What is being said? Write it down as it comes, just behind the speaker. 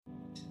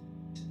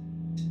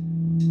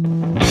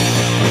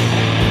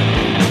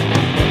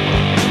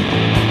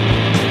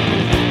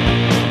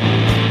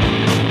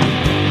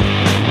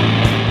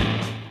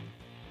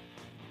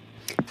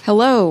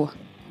Hello,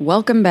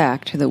 welcome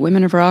back to the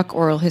Women of Rock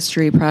Oral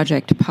History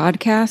Project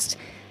podcast,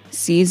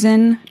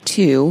 Season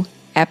 2,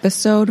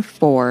 Episode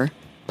 4,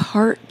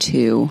 Part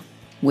 2,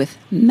 with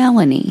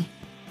Melanie.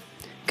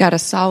 Got a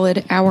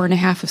solid hour and a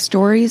half of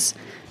stories,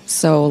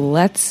 so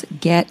let's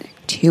get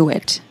to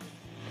it.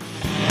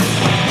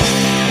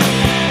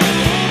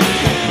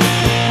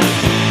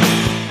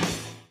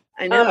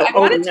 I know. I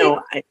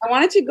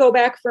wanted to go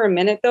back for a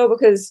minute, though,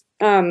 because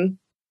I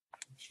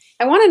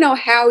want to know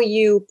how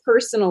you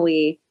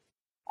personally,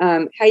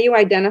 how you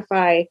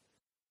identify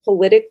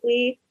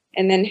politically,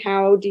 and then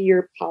how do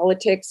your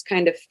politics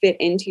kind of fit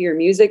into your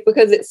music?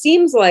 Because it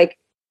seems like,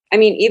 I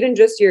mean, even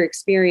just your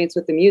experience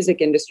with the music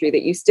industry,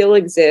 that you still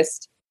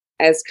exist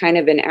as kind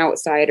of an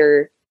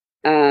outsider,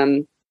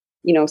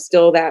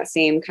 still that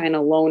same kind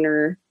of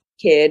loner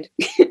kid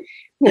who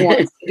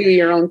wants to do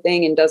your own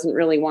thing and doesn't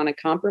really want to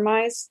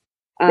compromise.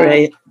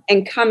 Right.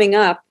 And coming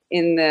up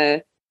in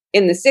the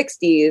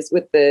 60s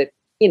with the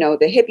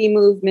hippie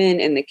movement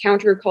and the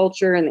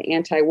counterculture and the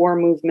anti-war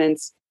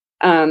movements.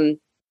 And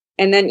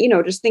then,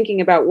 just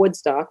thinking about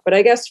Woodstock. But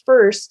I guess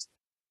first,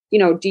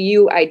 do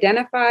you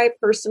identify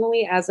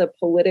personally as a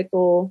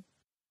political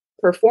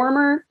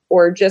performer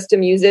or just a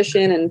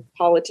musician, and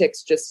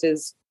politics just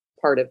is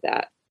part of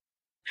that?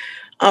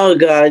 Oh,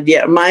 God.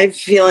 Yeah. My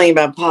feeling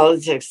about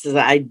politics is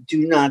I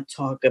do not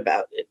talk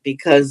about it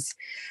because,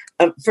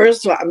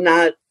 first of all, I'm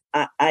not.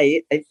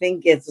 I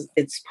think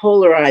it's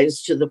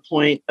polarized to the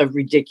point of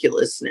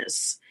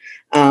ridiculousness.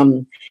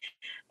 And,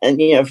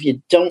 if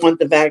you don't want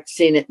the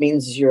vaccine, it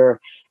means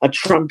you're a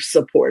Trump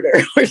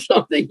supporter or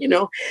something,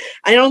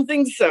 I don't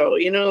think so.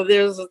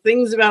 There's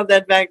things about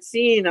that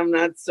vaccine I'm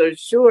not so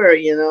sure,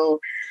 and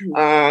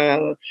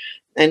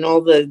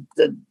all the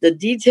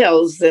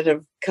details that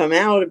have come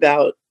out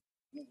about.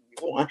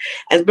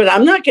 But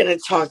I'm not going to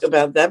talk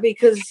about that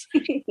because,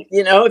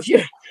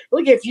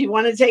 if you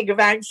want to take a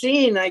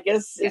vaccine, I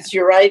guess it's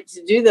your right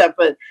to do that.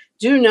 But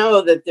do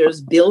know that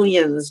there's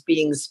billions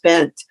being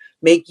spent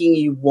making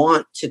you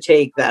want to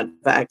take that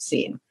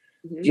vaccine.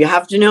 Mm-hmm. You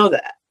have to know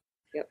that.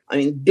 Yep. I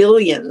mean,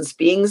 billions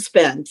being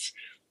spent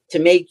to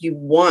make you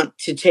want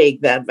to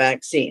take that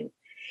vaccine.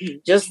 Mm-hmm.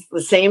 Just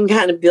the same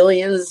kind of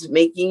billions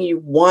making you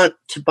want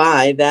to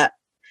buy that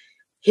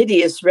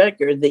hideous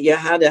record that you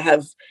had to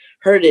have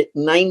heard it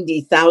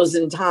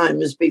 90,000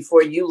 times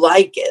before you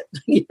like it.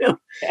 Yeah,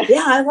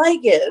 I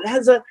like it. It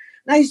has a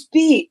nice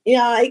beat.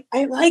 Yeah,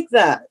 I like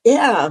that.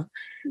 Yeah.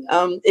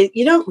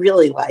 You don't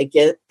really like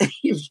it.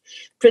 You've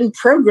been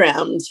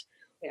programmed.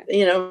 Yeah.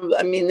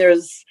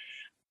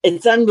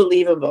 It's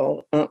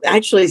unbelievable.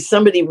 Actually,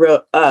 somebody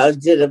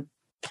did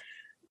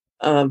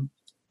a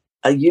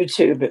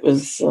YouTube. It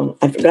was,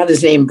 I forgot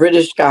his name,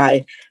 British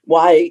guy,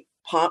 why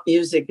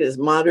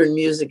modern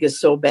music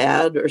is so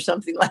bad or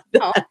something like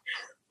that.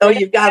 Oh,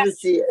 you've got to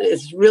see it.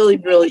 It's really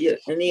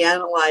brilliant. And he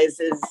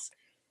analyzes,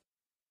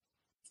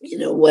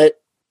 what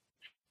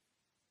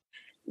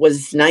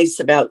was nice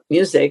about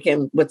music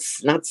and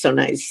what's not so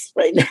nice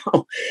right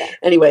now.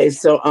 Anyway,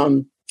 so,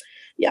 I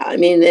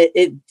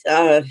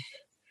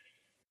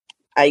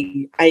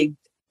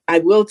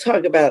will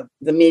talk about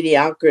the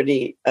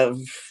mediocrity of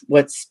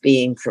what's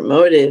being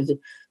promoted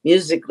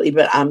musically,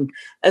 but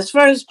as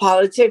far as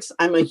politics,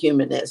 I'm a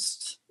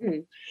humanist.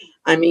 Mm.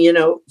 I mean,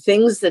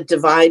 things that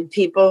divide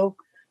people,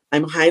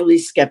 I'm highly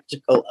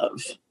skeptical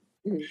of.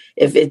 Mm.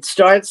 If it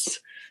starts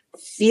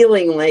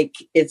feeling like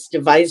it's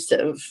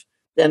divisive,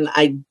 then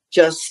I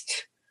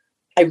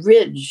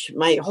ridge.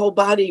 My whole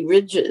body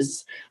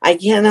ridges. I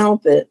can't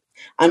help it.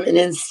 I'm an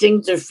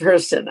instinctive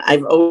person.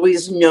 I've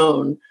always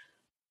known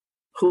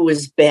who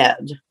is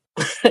bad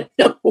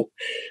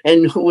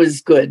and who is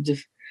good.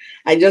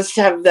 I just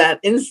have that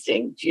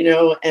instinct,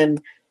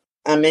 and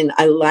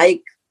I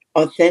like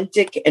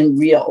authentic and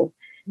real.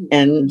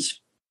 And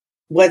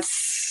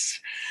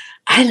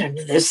I don't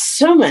know, there's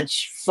so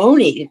much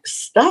phony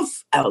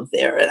stuff out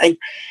there. I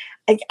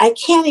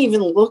can't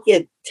even look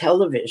at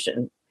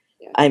television.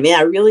 Yeah. I mean,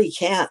 I really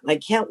can't. I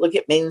can't look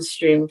at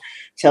mainstream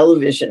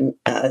television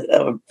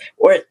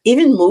or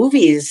even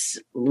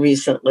movies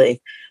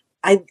recently.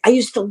 I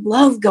used to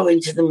love going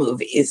to the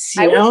movies,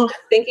 I was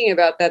thinking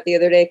about that the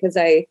other day because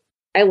I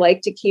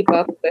like to keep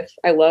up with,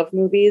 I love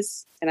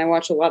movies and I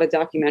watch a lot of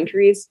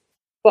documentaries,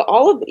 but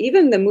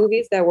even the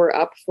movies that were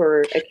up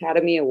for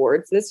Academy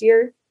Awards this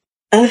year,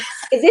 is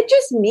it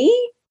just me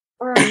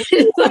or am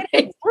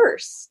I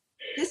worse?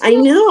 I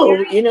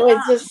know,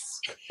 it's just,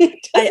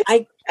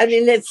 I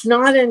mean, it's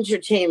not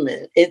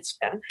entertainment. It's,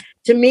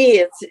 to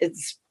me,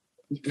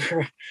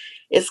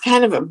 it's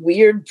kind of a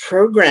weird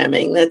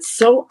programming that's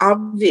so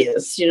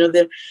obvious,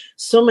 there's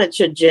so much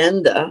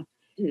agenda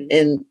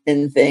in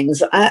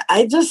things.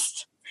 I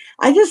just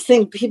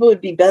think people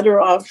would be better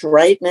off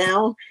right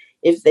now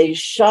if they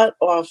shut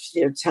off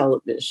their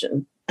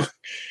television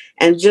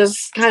and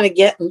just kind of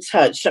get in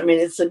touch. I mean,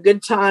 it's a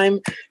good time.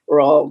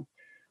 We're all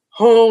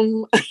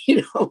home,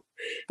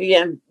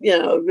 again,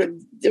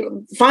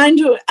 find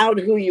out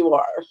who you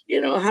are,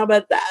 how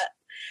about that?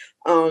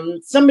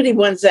 Somebody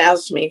once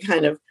asked me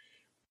kind of,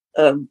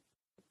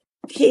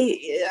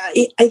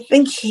 I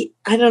think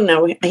I don't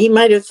know, he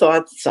might have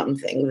thought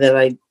something that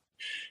I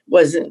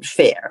wasn't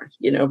fair,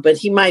 but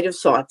he might have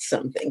thought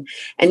something.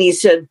 And he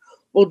said,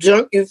 well,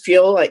 don't you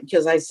feel like,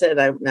 because I said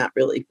I'm not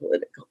really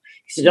political.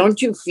 He said,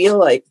 don't you feel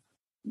like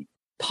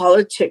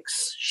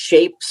politics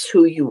shapes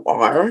who you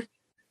are?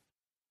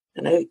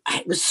 And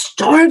I was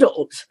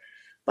startled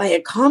by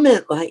a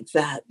comment like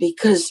that,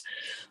 because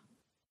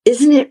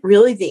isn't it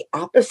really the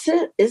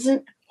opposite?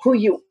 Isn't who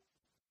you,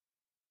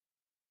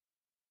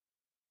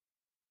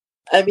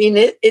 I mean,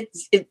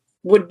 it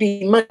would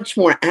be much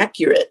more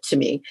accurate to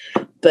me,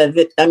 but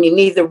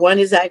neither one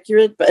is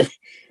accurate, but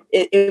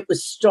it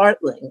was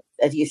startling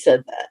that he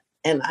said that.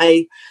 And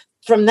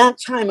from that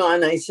time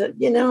on, I said,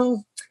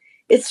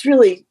 it's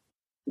really,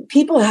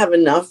 people have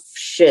enough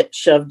shit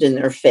shoved in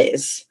their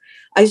face.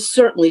 I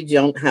certainly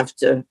don't have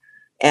to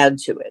add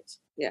to it.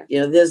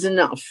 Yeah. There's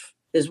enough.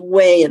 There's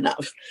way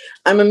enough.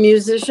 I'm a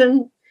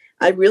musician.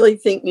 I really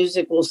think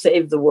music will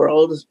save the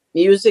world,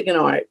 music and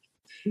art,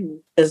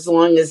 as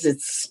long as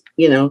it's,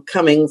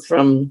 coming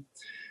from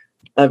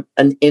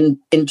an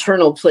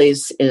internal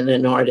place in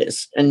an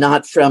artist, and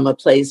not from a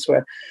place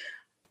where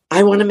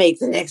I want to make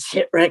the next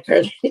hit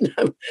record.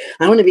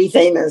 I want to be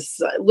famous.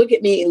 Look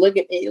at me, look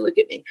at me, look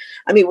at me.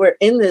 I mean, we're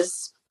in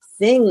this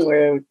thing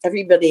where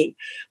everybody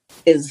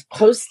is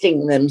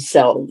posting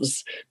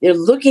themselves. They're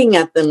looking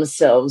at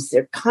themselves.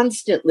 They're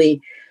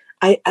constantly,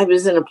 I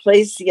was in a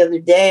place the other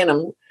day,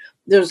 and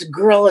there's a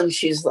girl, and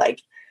she's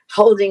like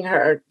holding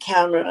her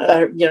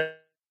camera,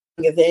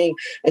 thing,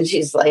 and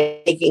she's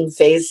like making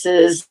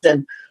faces,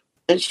 and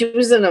she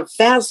was in a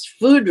fast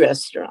food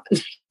restaurant.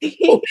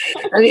 I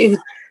mean,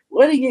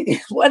 what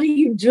are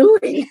you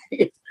doing?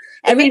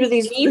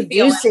 Everybody's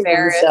producing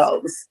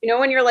themselves.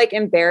 When you're like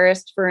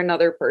embarrassed for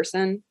another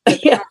person,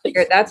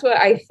 that's what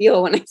I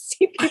feel when I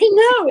see people.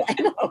 I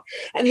know.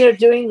 And they're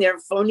doing their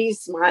phony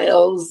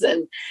smiles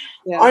and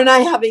aren't I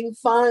having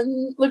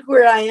fun? Look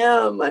where I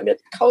am. I'm at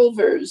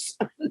Culver's.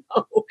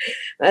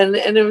 And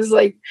it was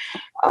like,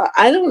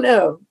 I don't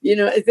know.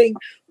 I think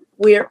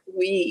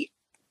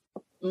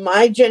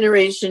my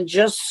generation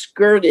just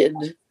skirted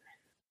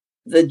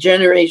the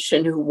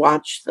generation who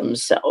watched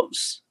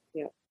themselves.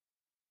 Yeah.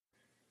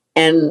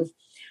 And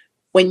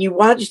when you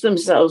watch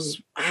themselves,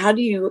 how are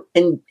you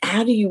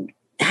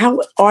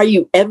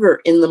ever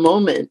in the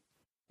moment?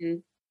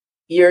 Mm.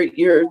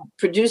 You're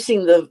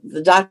producing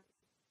the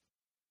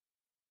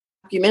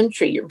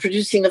documentary, you're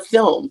producing a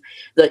film,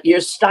 that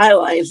you're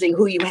stylizing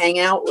who you hang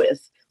out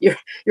with. Your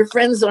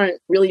friends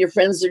aren't really your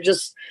friends, they're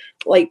just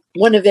like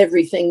one of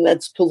everything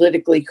that's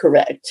politically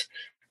correct.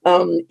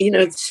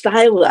 It's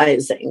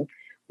stylizing.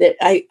 That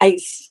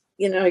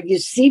you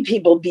see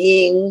people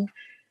being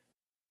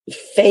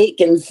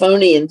fake and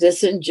phony and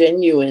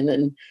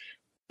disingenuine,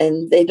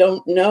 and they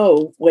don't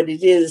know what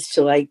it is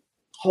to like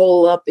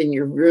hole up in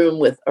your room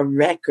with a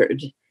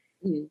record.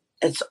 Mm-hmm.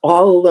 It's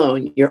all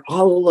alone. You're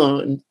all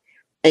alone,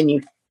 and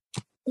you're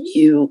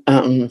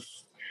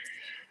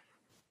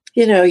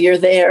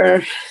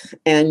there,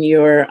 and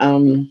you're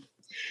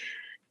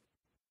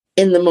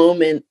in the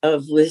moment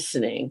of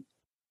listening.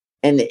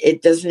 And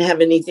it doesn't have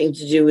anything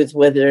to do with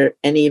whether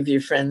any of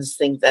your friends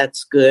think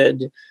that's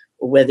good,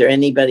 or whether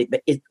anybody,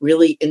 but it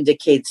really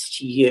indicates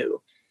to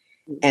you.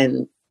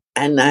 And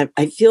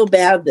I feel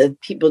bad that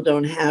people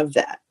don't have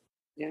that.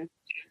 Yeah.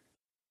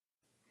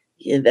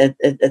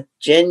 That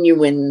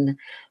genuine,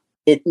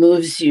 it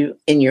moves you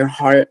in your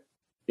heart,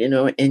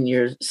 in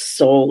your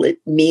soul. It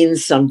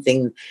means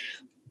something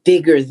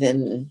bigger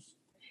than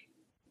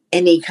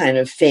any kind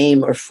of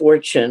fame or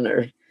fortune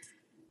or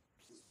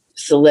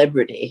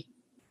celebrity.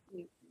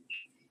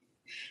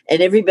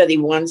 And everybody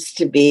wants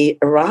to be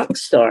a rock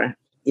star,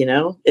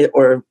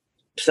 or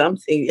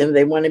something, and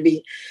they want to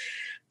be.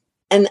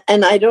 And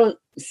I don't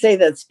say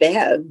that's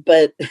bad,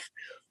 but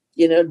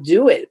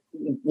do it.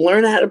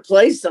 Learn how to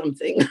play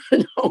something.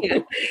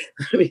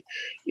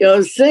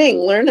 Sing.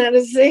 Learn how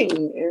to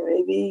sing.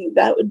 Maybe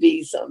that would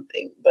be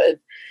something.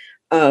 But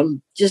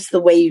just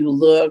the way you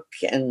look,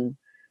 and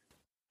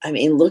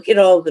look at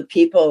all the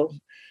people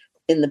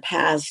in the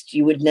past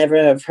you would never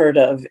have heard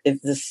of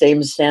if the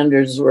same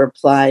standards were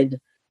applied.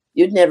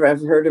 You'd never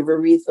have heard of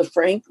Aretha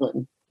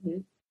Franklin.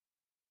 Mm-hmm.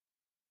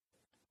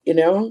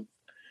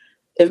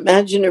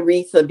 Imagine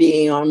Aretha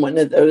being on one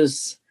of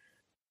those,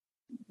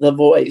 The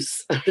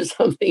Voice or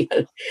something.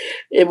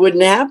 It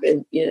wouldn't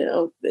happen.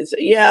 They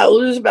say,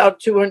 lose about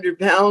 200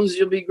 pounds,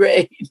 you'll be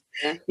great.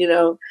 Yeah.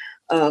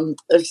 Or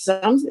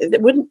something.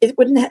 It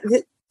wouldn't have,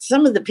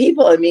 some of the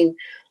people,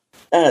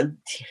 I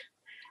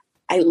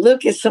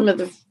look at some of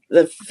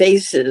the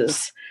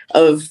faces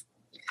of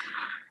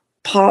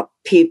pop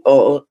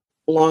people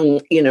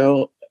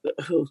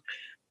who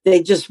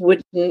they just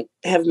wouldn't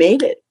have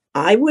made it.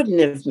 I wouldn't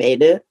have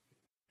made it.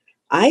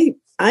 I'm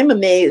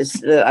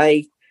amazed that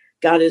I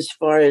got as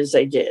far as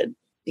I did,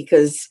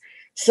 because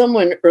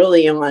someone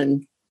early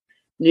on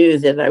knew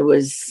that I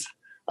was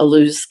a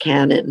loose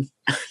cannon.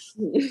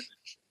 And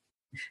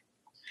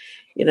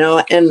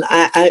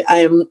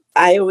I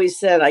always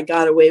said I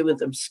got away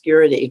with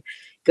obscurity.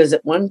 because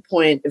at one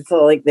point it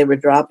felt like they were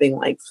dropping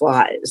like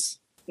flies.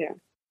 Yeah.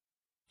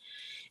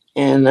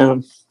 And,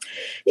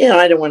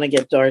 I don't want to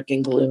get dark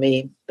and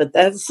gloomy, but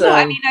that's... No,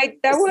 I mean,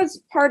 that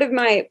was part of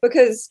my,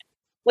 because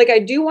like, I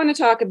do want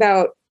to talk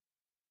about,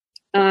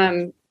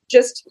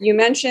 just, you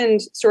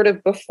mentioned sort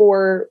of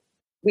before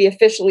we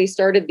officially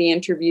started the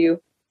interview,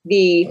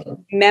 the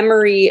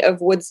memory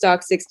of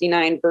Woodstock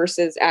 69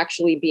 versus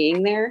actually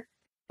being there,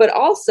 but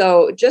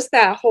also just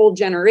that whole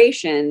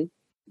generation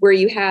where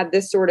you had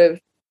this sort of,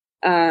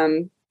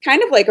 kind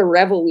of like a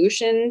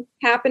revolution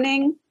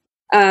happening.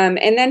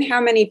 And then how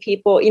many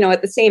people,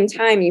 at the same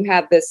time, you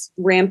have this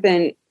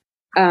rampant,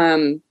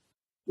 drug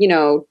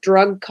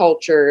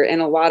culture,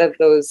 and a lot of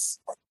those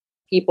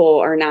people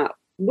are not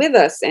with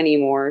us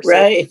anymore. So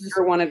right.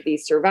 You're one of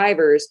these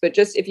survivors. But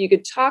just if you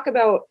could talk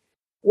about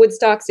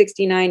Woodstock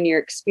 69, your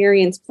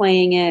experience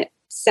playing it,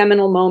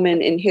 seminal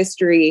moment in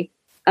history,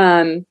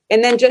 and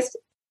then just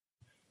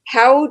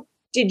how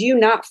did you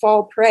not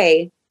fall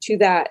prey to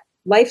that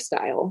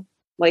lifestyle?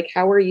 Like,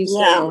 how are you?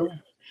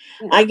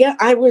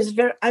 I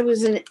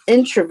was an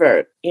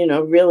introvert,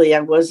 really.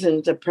 I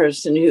wasn't a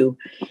person who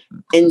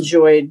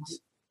enjoyed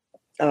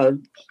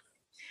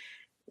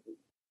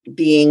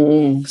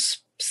being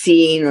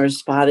seen or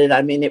spotted.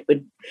 I mean, it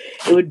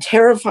would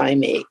terrify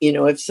me,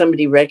 if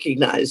somebody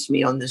recognized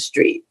me on the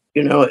street.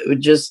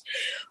 It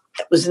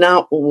was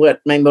not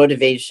what my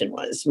motivation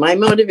was. My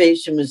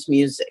motivation was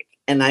music,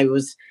 and I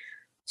was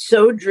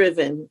so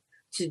driven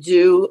to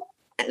do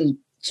and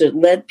to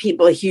let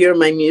people hear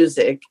my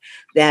music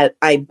that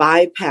I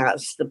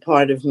bypassed the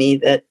part of me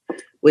that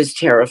was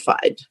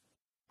terrified.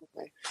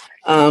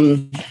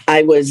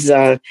 I was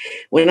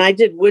when I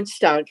did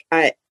Woodstock,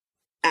 I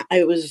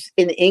was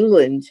in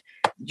England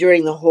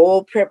during the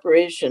whole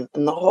preparation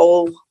and the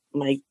whole,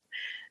 do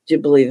you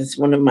believe this?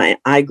 One of my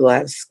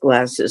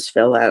glasses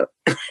fell out.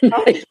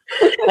 I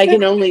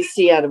can only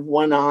see out of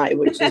one eye,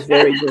 which is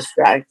very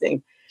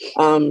distracting.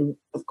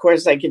 Of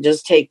course, I could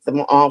just take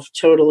them off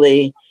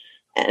totally.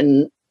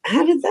 And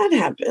how did that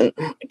happen?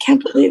 I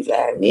can't believe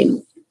that. I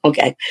mean,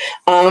 okay.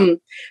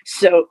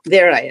 So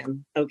there I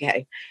am.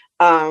 Okay.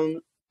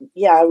 I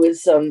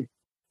was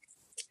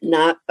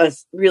not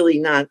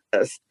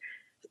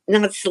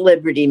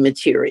celebrity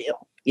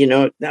material.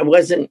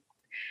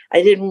 I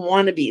didn't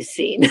want to be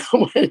seen.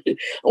 I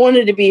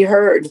wanted to be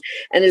heard,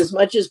 and as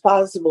much as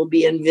possible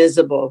be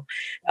invisible.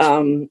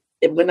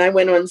 When I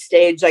went on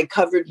stage, I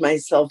covered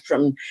myself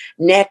from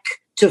neck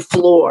to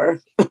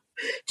floor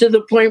to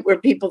the point where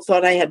people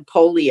thought I had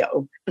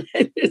polio.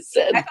 I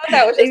thought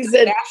that was just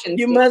a fashion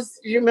you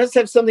must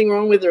have something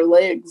wrong with her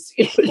legs.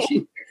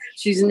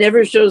 She's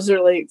never shows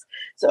her legs.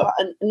 So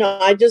no,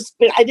 I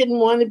didn't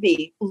want to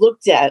be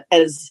looked at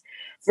as,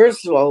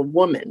 first of all, a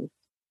woman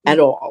at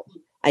all.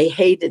 I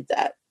hated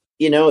that.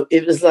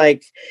 It was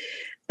like,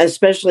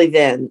 especially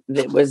then,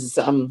 it was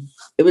a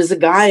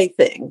guy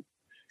thing.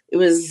 It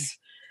was,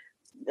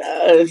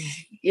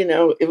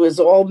 it was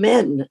all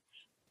men.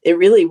 It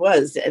really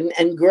was.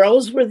 And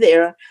girls were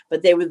there,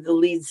 but they were the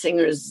lead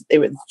singers. They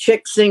were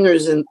chick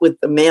singers and with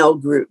the male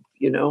group,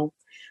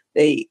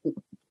 they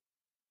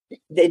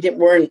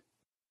weren't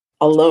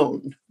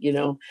alone,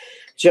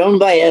 Joan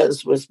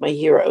Baez was my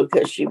hero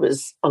because she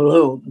was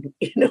alone,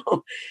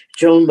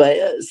 Joan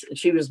Baez,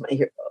 she was my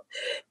hero.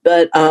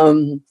 But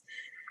that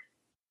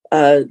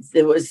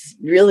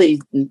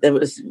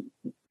was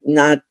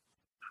not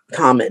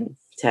common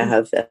to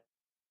have that.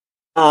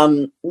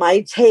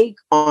 My take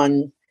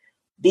on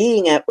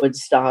being at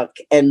Woodstock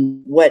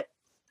and what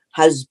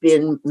has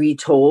been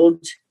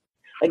retold,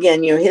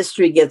 again,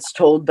 history gets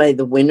told by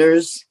the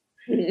winners.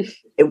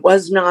 It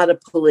was not a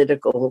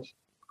political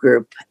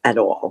group at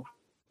all.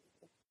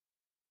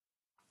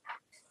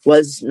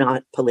 Was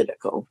not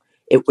political.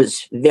 It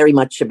was very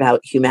much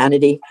about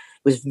humanity. It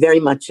was very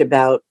much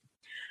about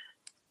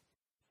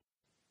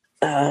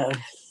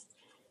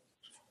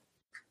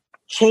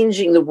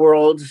changing the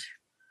world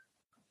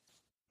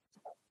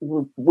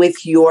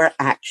with your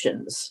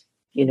actions,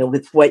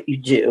 with what you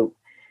do,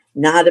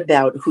 not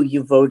about who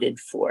you voted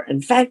for.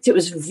 In fact, it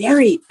was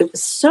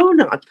so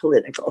not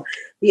political.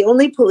 The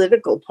only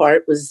political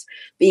part was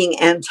being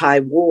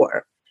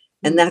anti-war.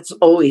 And that's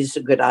always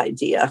a good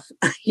idea.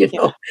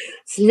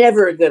 It's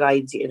never a good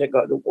idea to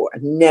go to war.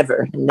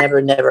 Never,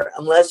 never, never,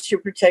 unless you're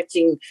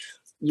protecting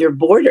your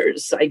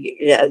borders.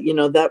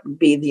 That would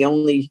be the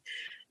only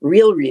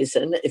real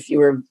reason. If you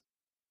were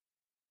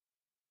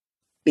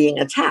being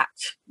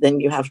attacked, then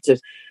you have to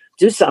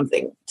do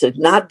something to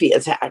not be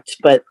attacked.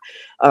 But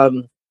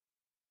for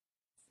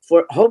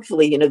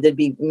hopefully, there'd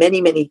be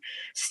many, many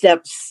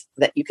steps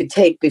that you could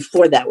take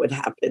before that would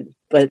happen.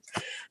 But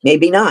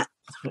maybe not.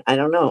 I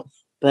don't know.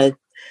 But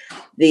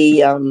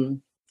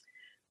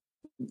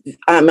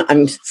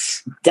I'm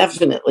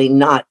definitely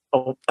not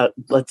a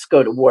let's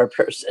go to war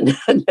person.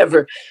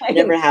 never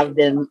have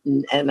been,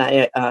 and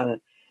I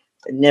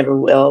never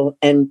will.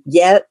 And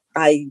yet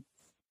I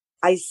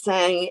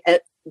sang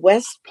at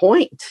West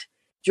Point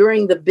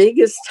during the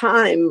biggest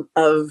time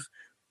of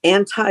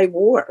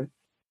anti-war.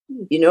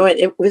 You know, and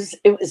it was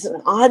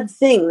an odd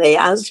thing. They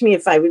asked me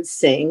if I would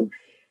sing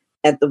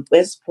at the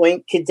West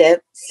Point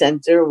Cadet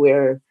Center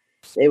where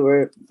they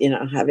were, you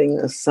know,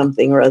 having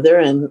something or other,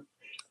 and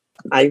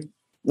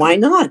why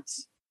not?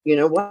 You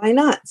know, why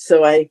not?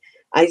 So I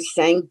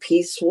sang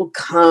Peace Will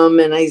Come,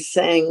 and I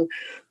sang,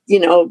 you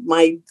know,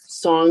 my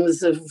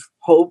songs of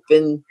hope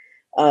and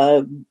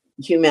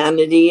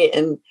humanity,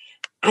 and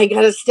I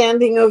got a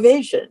standing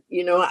ovation.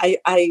 You know,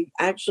 I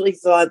actually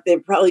thought they're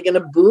probably going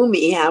to boo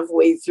me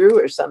halfway through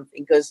or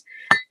something, because,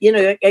 you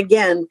know,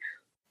 again,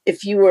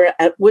 if you were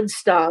at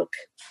Woodstock,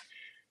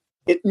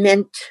 it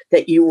meant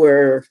that you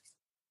were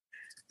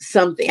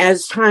something.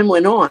 As time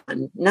went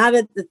on, not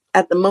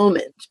at the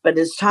moment, but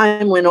as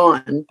time went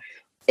on,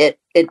 it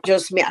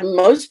just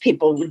most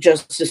people would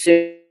just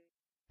assume,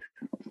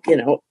 you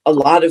know, a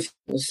lot of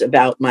things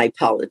about my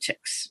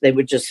politics. They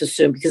would just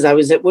assume because I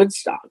was at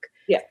Woodstock,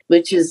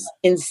 which is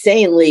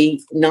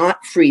insanely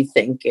not free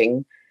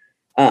thinking.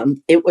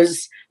 It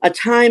was a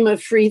time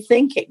of free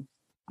thinking.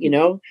 You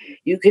know,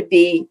 you could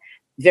be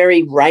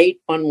very right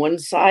on one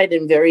side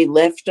and very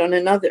left on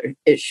another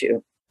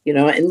issue, you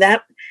know, and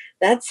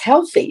that's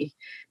healthy.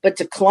 But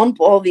to clump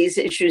all these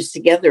issues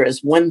together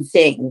as one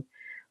thing,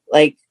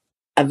 like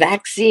a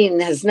vaccine,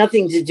 has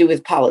nothing to do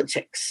with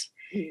politics,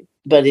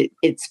 but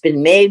it's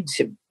been made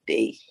to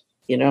be,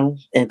 you know,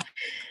 and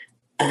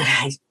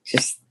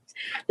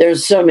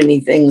there's so many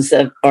things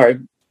that are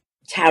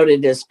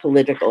touted as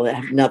political that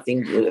have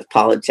nothing to do with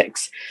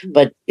politics,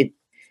 but it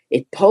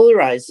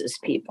polarizes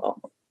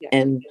people.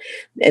 And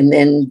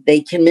then they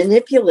can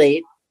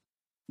manipulate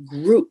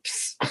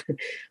groups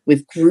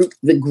with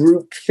the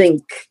group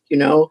think, you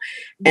know.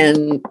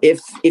 And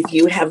if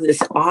you have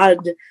this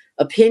odd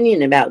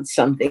opinion about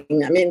something,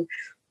 I mean,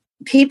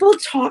 people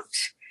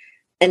talked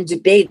and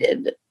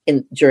debated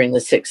during the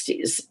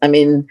 60s. I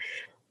mean,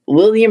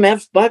 William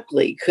F.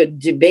 Buckley could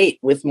debate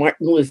with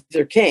Martin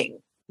Luther King,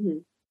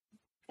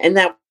 and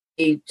that would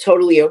be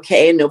totally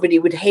okay, and nobody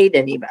would hate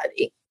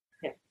anybody,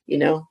 you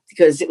know,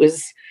 because it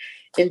was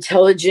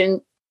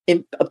intelligent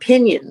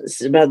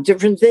opinions about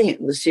different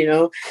things, you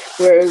know,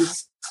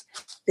 whereas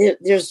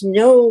there's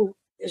no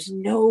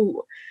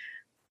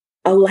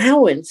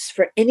allowance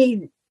for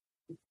any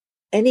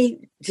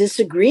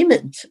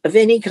disagreement of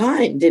any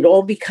kind. It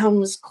all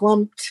becomes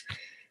clumped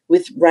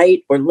with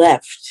right or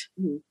left,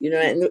 you know,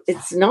 and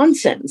it's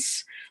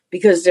nonsense,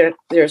 because there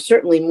are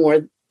certainly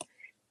more.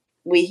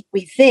 We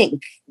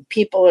think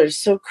people are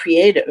so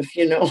creative,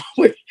 you know,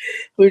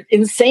 we're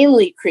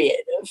insanely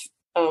creative.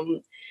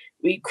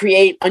 We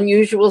create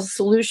unusual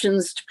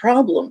solutions to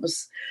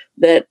problems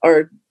that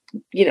are,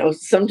 you know,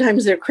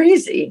 sometimes they're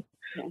crazy,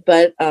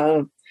 but,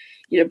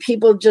 you know,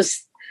 people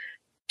just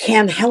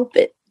can't help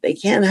it. They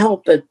can't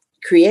help but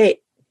create.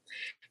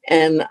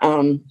 And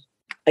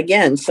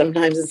again,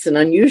 sometimes it's an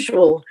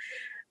unusual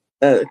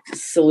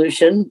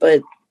solution,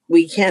 but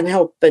we can't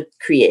help but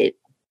create.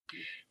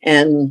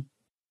 And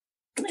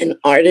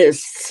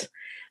artists,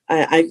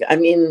 I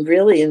mean,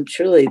 really and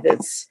truly,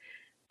 that's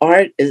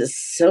art is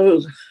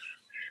so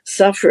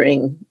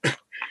suffering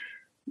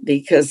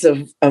because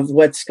of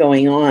what's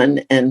going on,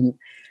 and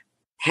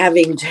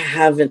having to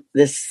have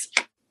this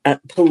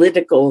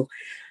political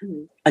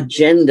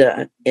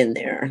agenda in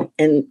there.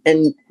 And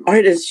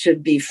artists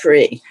should be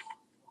free.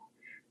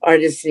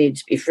 Artists need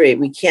to be free.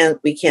 We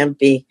can't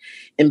be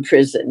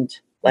imprisoned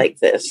like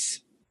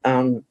this.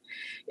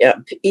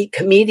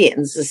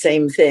 Comedians, the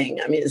same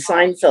thing. I mean,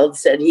 Seinfeld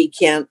said he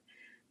can't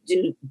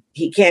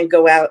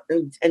go out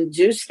and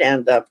do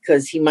stand up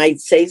because he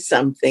might say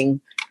something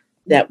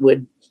that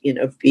would, you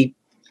know, be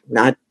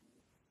not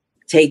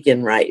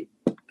taken right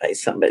by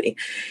somebody.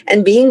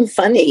 And being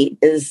funny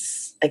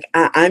is like,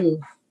 I'm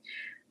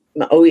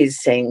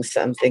always saying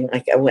something.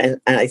 Like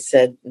I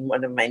said in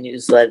one of my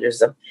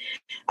newsletters,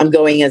 I'm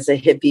going as a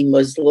hippie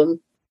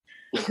Muslim,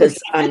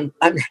 because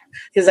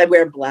because I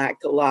wear black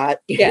a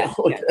lot. You know?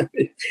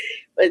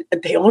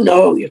 But they all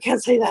know you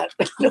can't say that.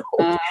 No,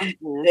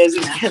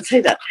 you can't say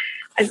that.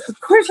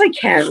 Of course I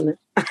can.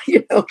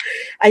 You know,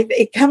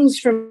 it comes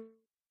from.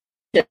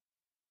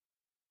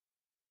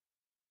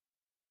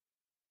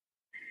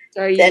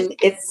 Sorry, then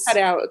it's cut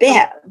out.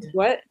 Bad.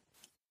 What?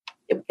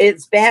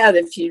 It's bad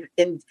if you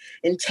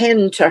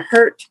intend to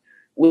hurt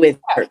with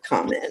your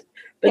comment.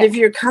 But if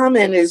your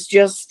comment is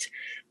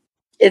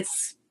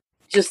it's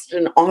just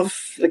an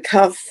off the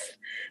cuff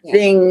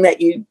thing that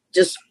you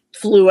just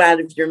flew out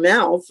of your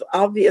mouth,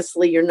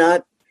 obviously you're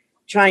not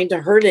trying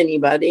to hurt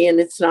anybody, and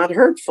it's not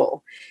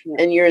hurtful.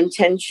 And your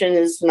intention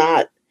is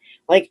not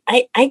like,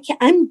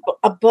 I'm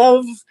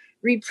above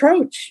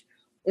reproach.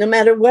 No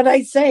matter what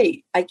I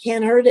say, I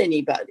can't hurt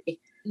anybody.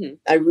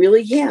 I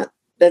really can't.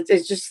 That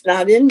is just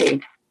not in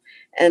me.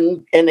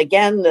 And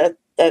again,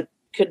 that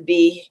could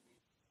be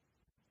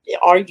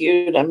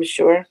argued, I'm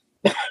sure.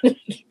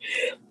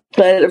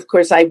 But of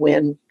course I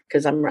win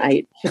because I'm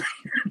right.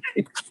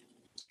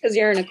 Because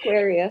you're an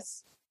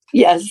Aquarius.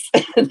 Yes.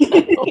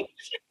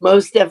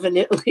 Most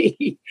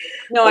definitely.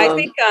 No, I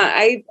think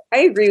I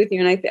agree with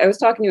you. And I was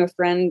talking to a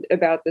friend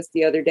about this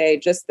the other day,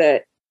 just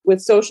that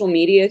with social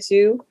media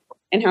too,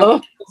 and how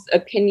people's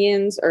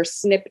opinions are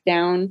snipped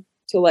down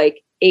to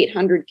like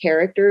 800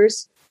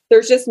 characters.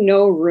 There's just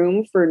no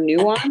room for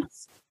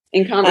nuance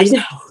in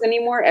conversations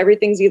anymore.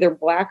 Everything's either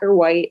black or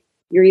white.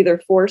 You're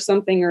either for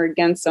something or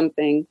against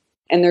something.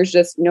 And there's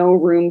just no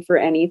room for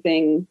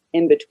anything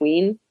in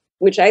between,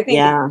 which I think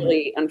is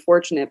really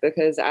unfortunate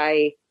because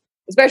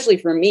especially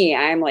for me,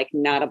 I'm like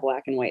not a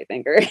black and white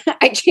thinker.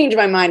 I change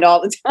my mind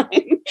all the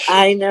time.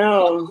 I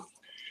know.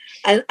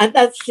 And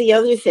that's the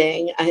other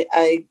thing.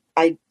 I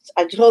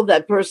told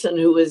that person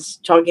who was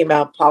talking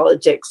about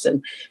politics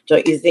and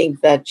don't you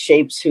think that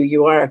shapes who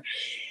you are?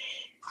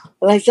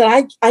 Well, I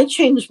said, I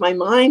changed my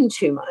mind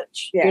too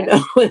much. You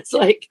know, it's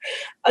like,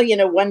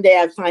 one day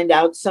I find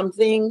out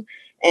something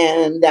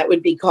and that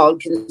would be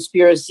called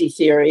conspiracy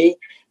theory.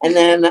 And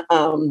then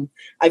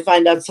I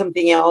find out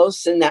something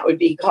else and that would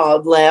be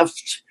called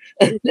left.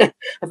 And I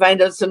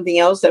find out something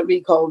else that would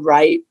be called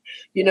right.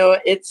 You know,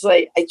 it's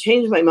like I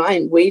changed my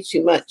mind way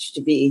too much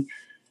to be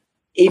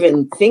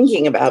even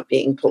thinking about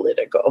being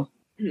political.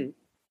 Mm-hmm.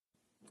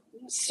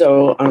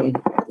 So, and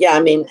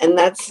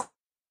that's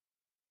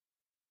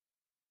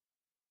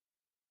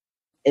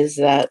is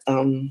that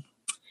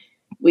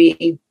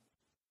we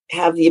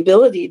have the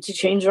ability to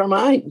change our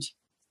mind.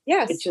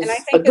 Yes, which is and I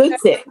think a good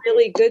thing. A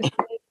really good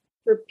thing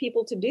for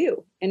people to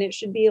do, and it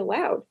should be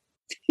allowed.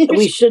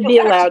 We should be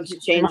allowed to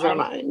change our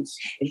minds.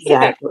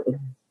 Exactly.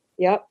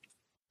 Yeah. Yep.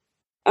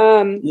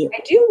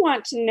 I do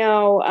want to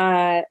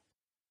know,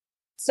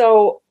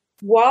 so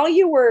while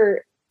you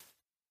were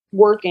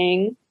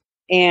working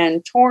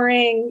and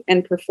touring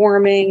and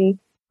performing,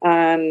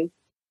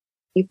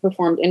 you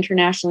performed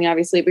internationally,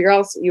 obviously, but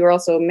you were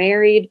also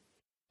married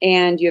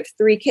and you have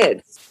 3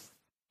 kids.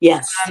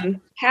 Yes.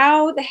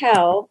 How the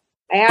hell,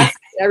 I ask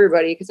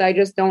everybody because I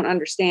just don't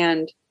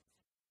understand.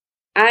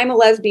 I'm a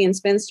lesbian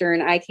spinster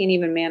and I can't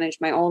even manage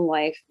my own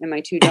life and my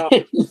 2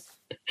 daughters.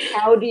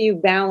 How do you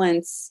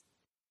balance?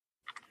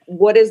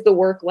 What is the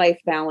work-life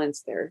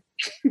balance there?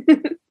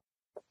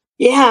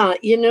 Yeah,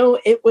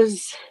 it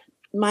was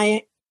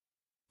I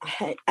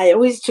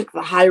always took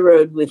the high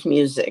road with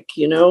music,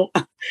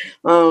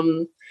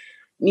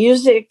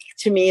 music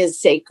to me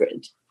is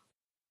sacred.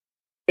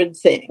 Good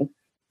thing.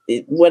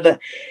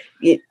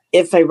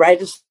 If I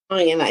write a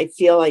song and I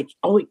feel like,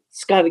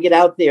 it's got to get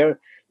out there,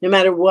 no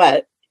matter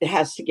what, it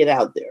has to get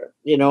out there,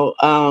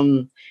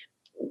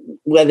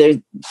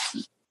 whether,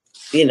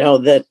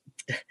 that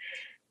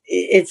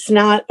it's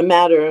not a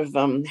matter of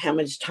how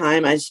much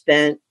time I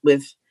spent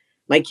with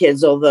my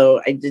kids,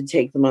 although I did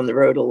take them on the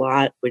road a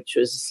lot, which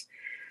was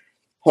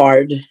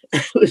hard.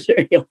 It was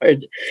very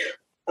hard.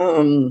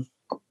 And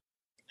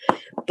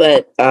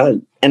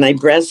I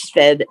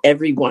breastfed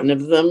every one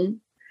of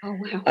them. Oh,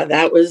 wow.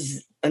 That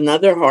was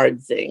another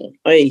hard thing.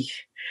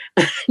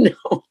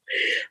 No,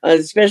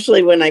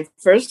 especially when I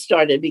first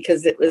started,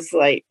 because it was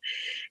like,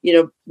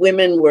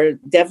 women were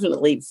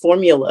definitely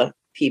formula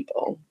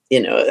people.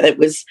 It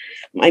was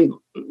my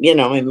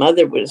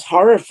mother was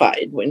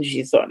horrified when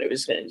she thought I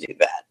was going to do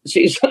that.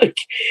 She's like,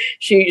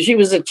 she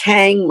was a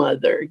Tang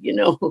mother,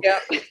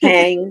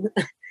 Tang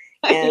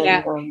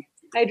and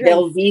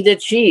Velveeta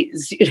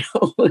cheese,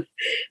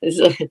 this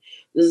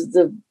is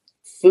the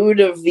food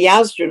of the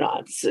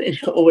astronauts,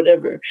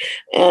 whatever.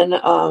 And,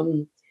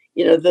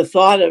 the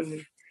thought of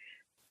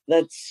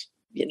that's,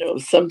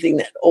 something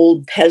that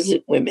old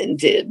peasant women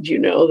did,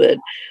 that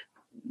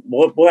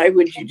why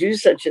would you do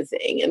such a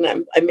thing? And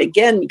I'm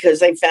again,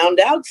 because I found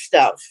out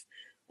stuff,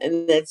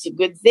 and that's a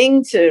good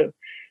thing to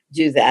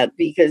do that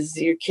because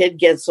your kid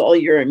gets all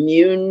your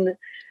immunities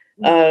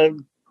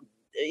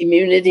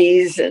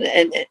and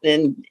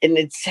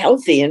it's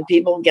healthy, and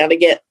people got to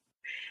get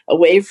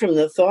away from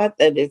the thought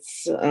that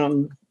it's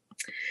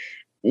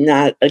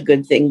not a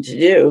good thing to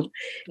do.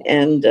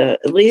 And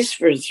at least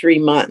for 3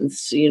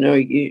 months,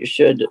 you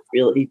should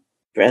really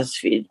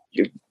breastfeed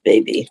your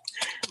baby.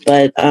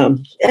 But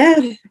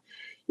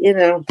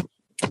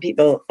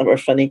people were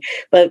funny.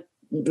 But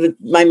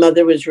my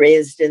mother was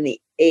raised in the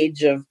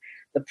age of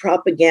the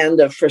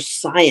propaganda for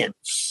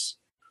science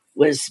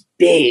was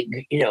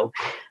big.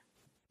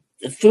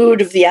 The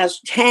food of the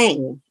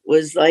Tang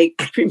was like,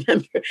 I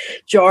remember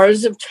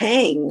jars of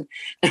Tang,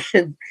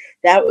 and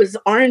that was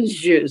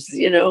orange juice.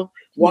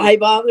 Why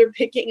bother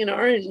picking an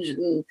orange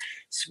and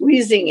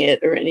squeezing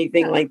it or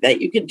anything like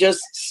that? You could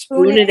just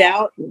spoon it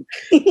out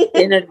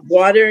in a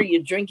water.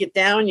 You drink it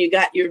down. You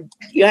got your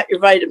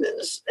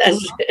vitamins.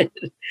 That's it.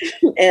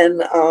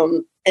 And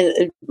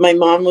my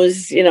mom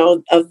was,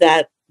 of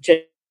that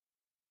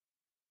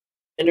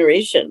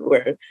generation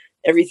where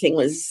everything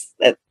was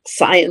that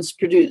science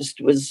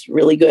produced was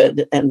really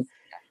good. And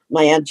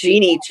my Aunt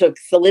Jeannie took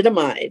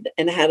thalidomide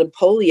and had a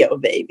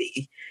polio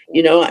baby.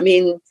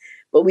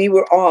 But we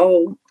were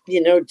all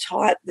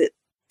taught that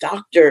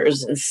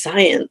doctors and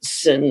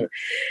science and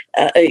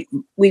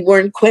we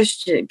weren't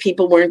questioning.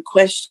 People weren't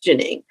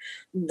questioning.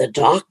 The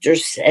doctor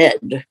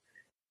said,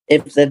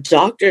 if the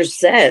doctor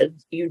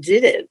said, you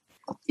did it,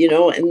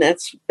 and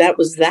that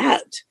was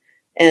that.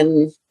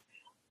 And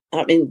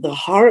the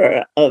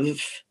horror of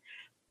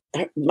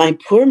my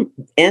poor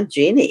Aunt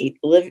Jeannie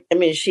lived. I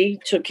mean, she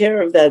took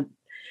care of that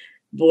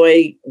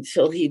boy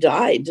until he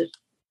died.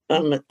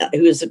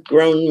 He was a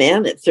grown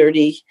man at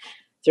 30,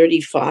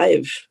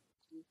 35.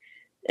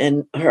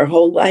 And her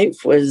whole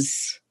life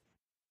was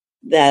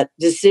that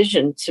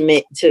decision to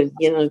make, to,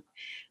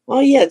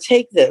 well, yeah,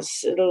 take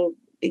this. It'll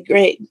be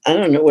great. I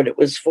don't know what it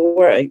was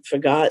for. I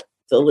forgot,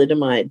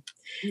 thalidomide.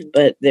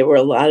 But there were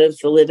a lot of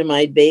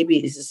thalidomide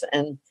babies.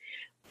 And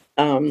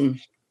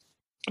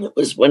it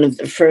was one of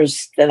the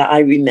first that I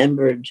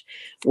remembered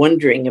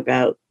wondering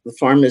about the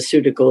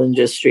pharmaceutical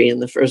industry in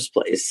the first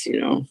place,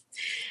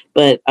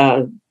 But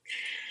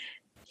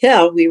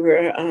yeah, we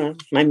were,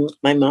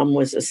 my mom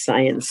was a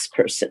science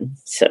person.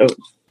 So,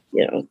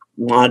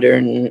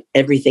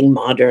 everything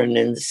modern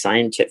and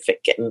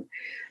scientific. And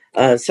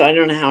so I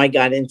don't know how I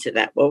got into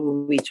that. What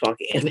were we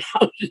talking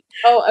about?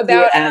 Oh,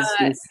 about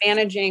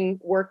managing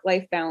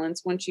work-life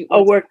balance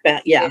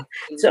yeah.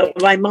 So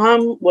my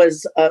mom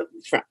was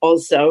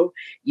also,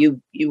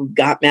 you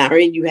got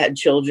married, you had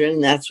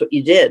children, that's what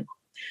you did.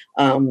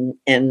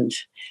 And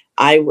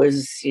I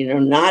was,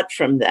 not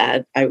from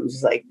that. I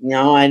was like,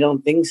 no, I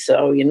don't think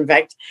so. In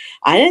fact,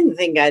 I didn't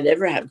think I'd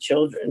ever have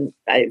children.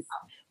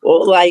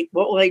 What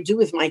will I do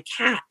with my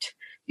cat?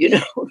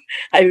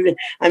 I mean,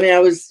 I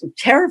was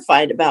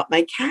terrified about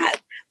my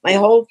cat. My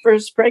whole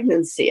first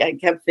pregnancy, I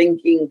kept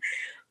thinking,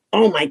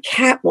 oh, my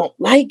cat won't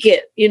like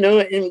it,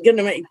 and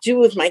gonna do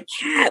with my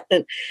cat.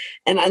 And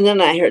then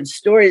I heard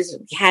stories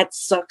of cat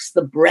sucks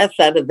the breath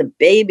out of the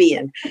baby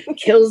and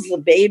kills the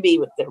baby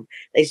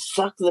they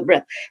suck the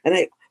breath.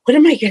 And what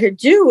am I gonna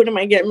do? What am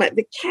I getting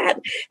the cat?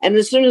 And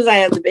as soon as I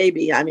had the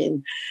baby, I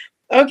mean,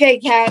 okay,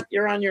 cat,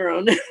 you're on your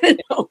own.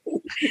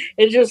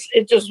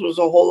 It just was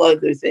a whole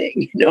other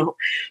thing,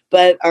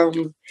 But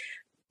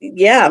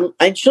yeah,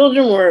 my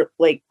children were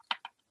like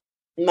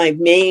my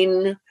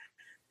main.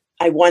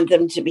 I want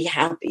them to be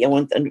happy. I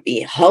want them to be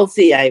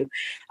healthy.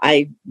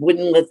 I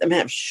wouldn't let them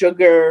have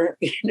sugar.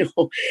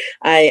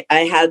 I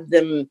had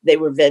them. They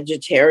were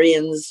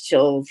vegetarians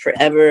till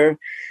forever,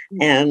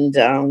 and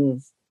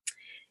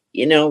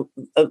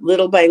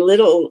little by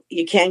little,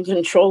 you can't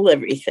control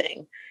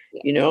everything.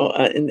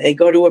 And they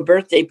go to a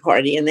birthday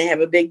party and they have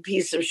a big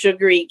piece of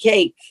sugary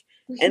cake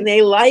and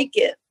they like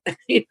it,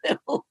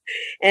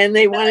 and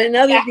they want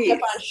another piece.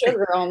 Up on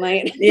sugar all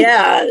night.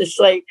 Yeah. It's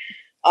like,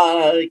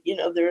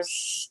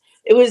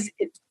 it was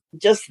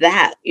just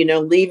that,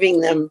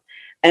 leaving them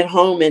at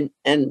home and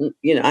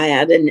I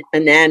had a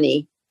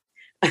nanny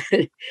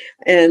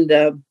and,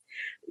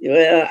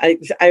 I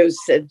always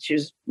said she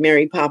was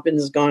Mary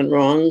Poppins gone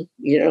wrong.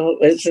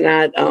 It's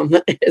not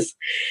it's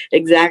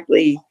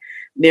exactly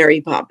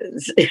Mary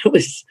Poppins. It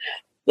was,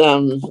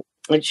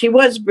 and she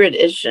was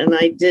British, and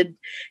I did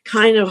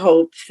kind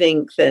of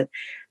think that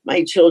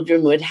my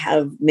children would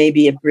have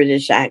maybe a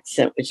British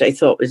accent, which I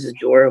thought was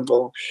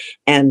adorable.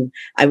 And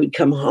I would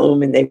come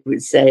home and they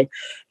would say,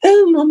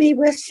 "Oh, Mommy,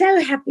 we're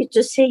so happy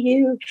to see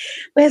you.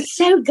 We're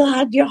so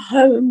glad you're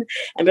home."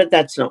 But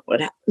that's not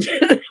what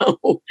happened.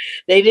 No,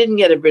 they didn't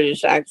get a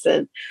British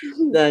accent.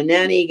 The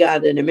nanny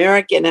got an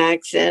American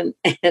accent,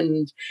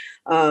 and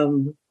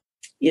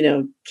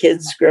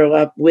kids grow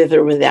up with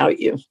or without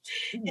you.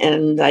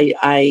 And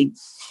I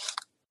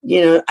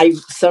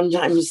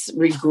sometimes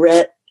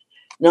regret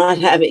not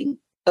having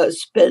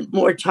spent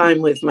more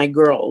time with my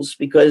girls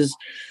because,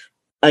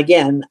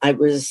 again,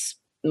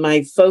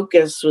 my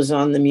focus was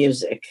on the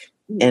music,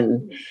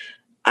 and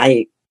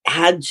I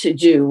had to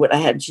do what I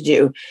had to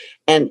do.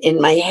 And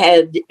in my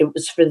head, it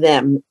was for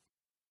them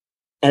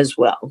as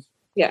well.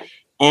 Yeah.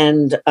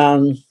 And,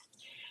 I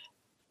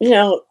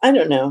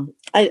don't know.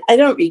 I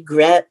don't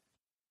regret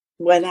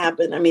what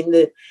happened. I mean,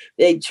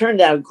 they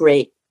turned out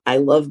great. I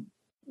love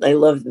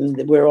them.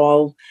 We're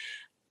all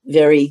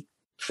very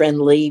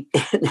friendly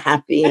and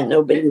happy, and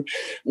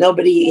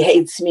nobody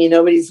hates me.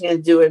 Nobody's going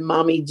to do a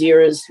Mommy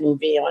Dearest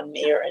movie on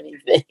me or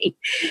anything.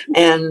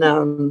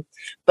 And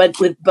but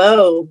with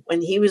Bo,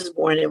 when he was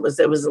born, there was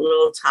a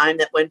little time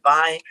that went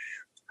by.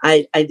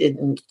 I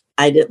didn't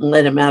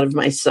let him out of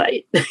my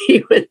sight.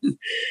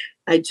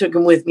 I took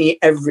him with me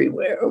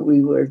everywhere.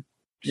 We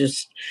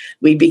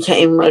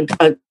became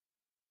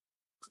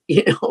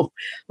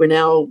we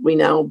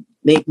now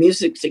make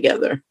music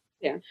together.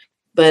 Yeah.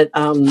 But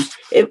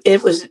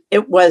it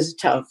was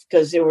tough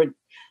because there were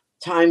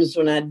times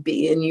when I'd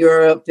be in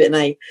Europe and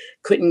I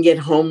couldn't get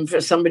home for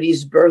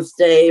somebody's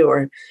birthday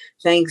or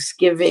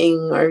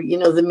Thanksgiving or,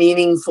 the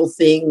meaningful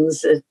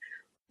things that,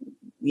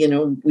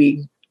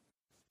 we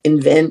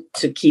invent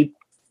to keep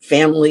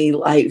family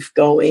life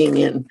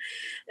going.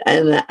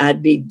 And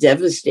I'd be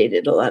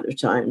devastated a lot of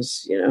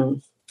times,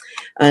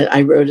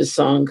 I wrote a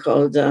song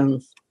called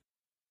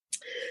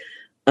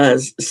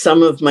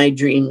Some of My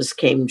Dreams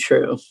Came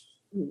True.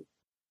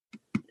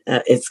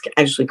 It's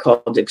actually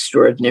called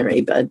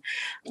Extraordinary, but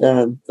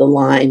the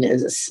line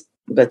is,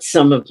 but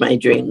some of my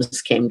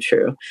dreams came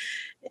true.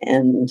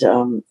 And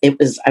it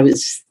was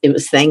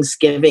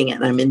Thanksgiving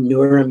and I'm in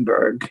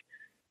Nuremberg,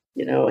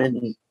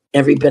 and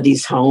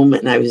everybody's home,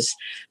 and I was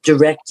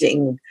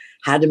directing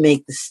how to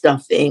make the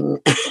stuffing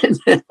and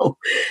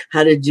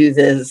how to do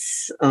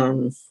this,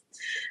 and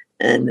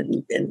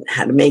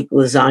how to make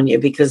lasagna,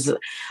 because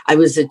I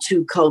was a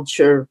two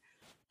culture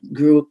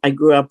group. I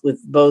grew up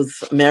with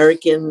both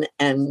American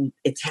and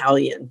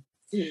Italian,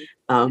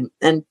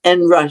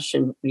 and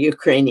Russian,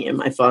 Ukrainian.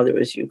 My father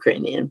was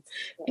Ukrainian,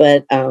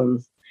 but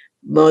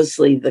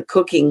mostly the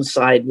cooking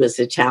side was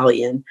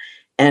Italian.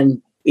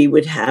 And we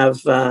would have,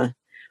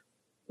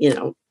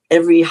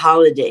 every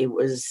holiday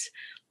was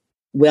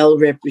well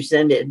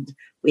represented.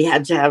 We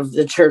had to have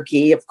the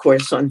turkey, of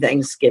course, on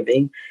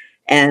Thanksgiving,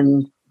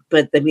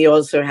 but then we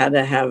also had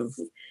to have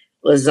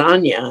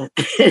lasagna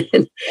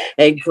and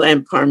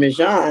eggplant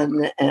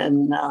parmesan,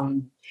 and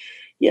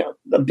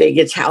a big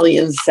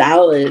Italian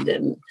salad,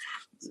 and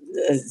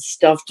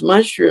stuffed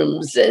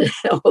mushrooms, and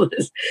all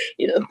this,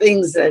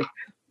 things that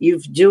you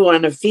do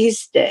on a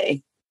feast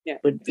day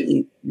would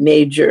be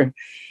major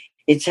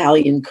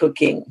Italian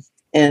cooking.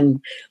 And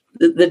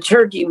the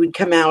turkey would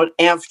come out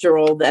after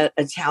all that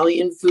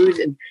Italian food,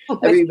 and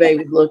everybody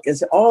would look and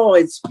say, "Oh,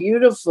 it's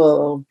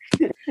beautiful."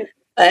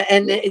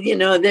 And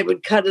they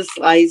would cut a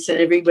slice, and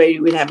everybody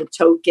would have a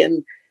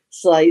token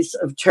slice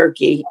of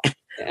turkey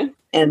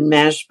and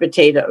mashed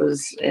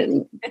potatoes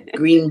and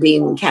green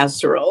bean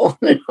casserole.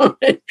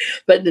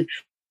 But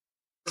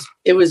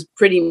it was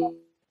pretty.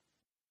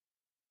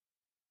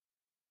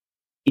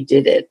 We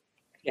did it.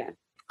 Yeah.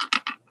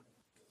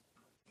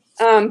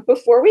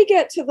 Before we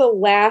get to the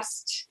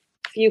last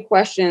few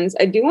questions,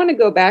 I do want to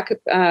go back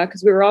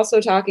because we were also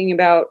talking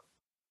about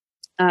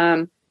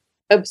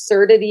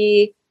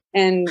absurdity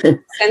and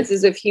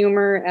senses of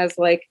humor as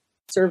like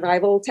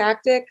survival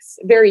tactics.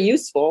 Very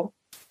useful.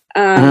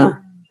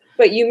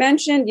 But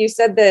you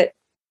said that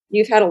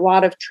you've had a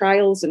lot of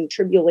trials and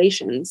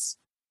tribulations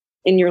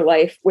in your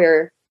life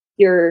where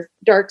your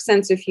dark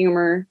sense of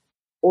humor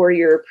or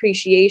your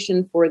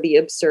appreciation for the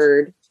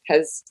absurd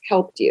has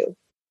helped you.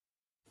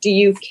 Do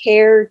you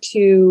care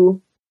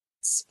to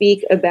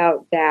speak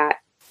about that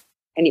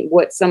and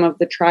what some of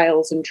the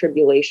trials and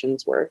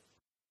tribulations were?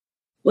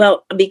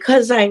 Well,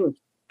 because I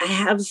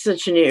have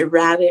such an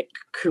erratic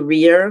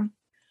career,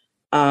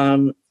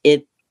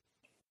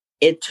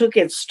 it took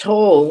its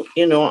toll,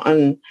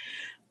 on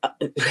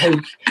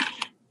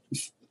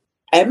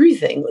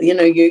everything.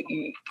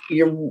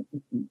 You're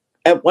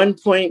at one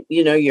point,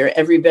 you're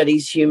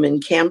everybody's human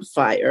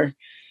campfire,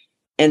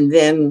 and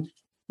then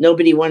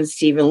nobody wants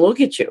to even look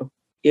at you.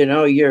 I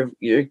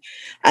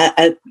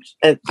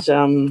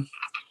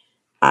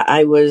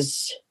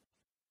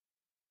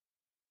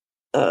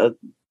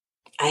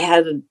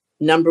had a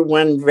number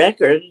one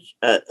record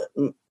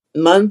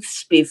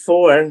months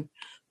before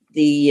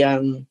the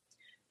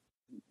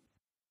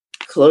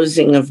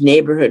closing of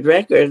Neighborhood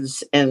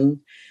Records,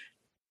 and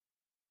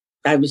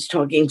I was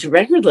talking to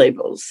record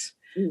labels,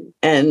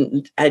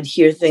 and I'd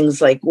hear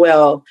things like,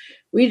 "Well,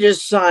 we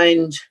just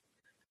signed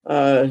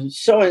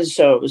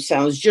so-and-so,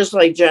 sounds just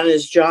like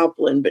Janis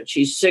Joplin, but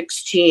she's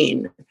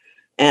 16.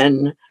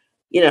 And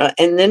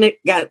and then it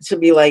got to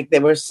be like they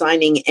were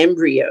signing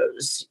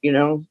embryos.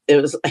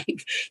 It was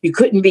like you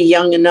couldn't be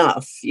young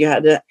enough. You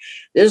had to,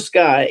 this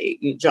guy,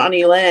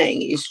 Johnny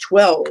Lang, he's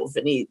 12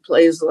 and he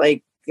plays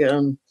like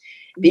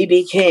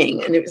B.B.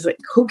 King. And it was like,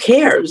 who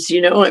cares?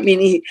 He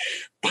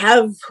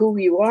have who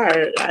you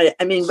are.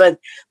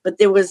 But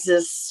there was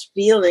this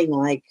feeling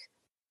like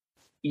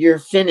you're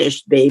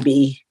finished,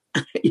 baby.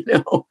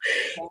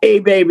 Hey,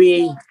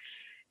 baby,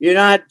 you're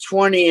not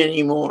 20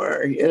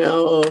 anymore,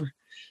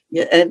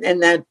 Yeah,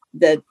 and that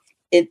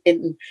it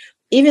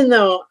even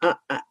though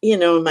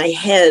in my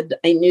head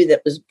I knew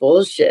that was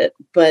bullshit,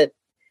 but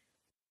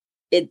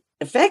it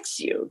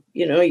affects you.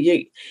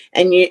 You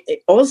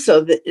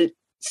also that it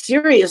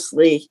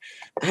seriously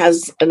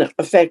has an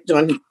effect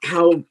on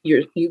how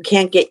you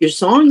can't get your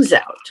songs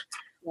out.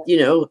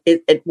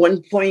 At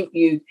one point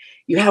you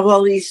have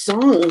all these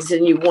songs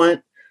and you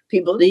want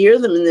people to hear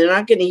them, and they're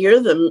not going to hear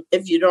them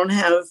if you don't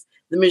have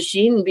the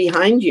machine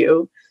behind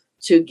you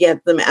to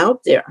get them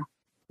out there.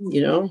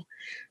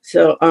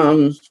 So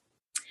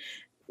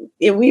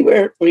we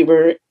were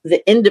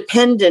the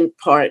independent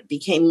part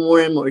became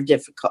more and more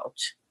difficult.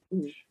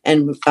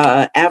 And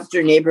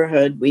after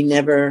Neighborhood, we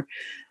never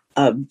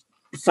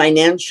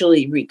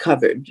financially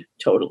recovered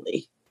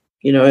totally.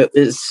 It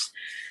was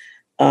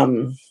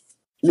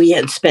we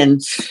had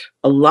spent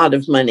a lot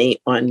of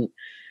money on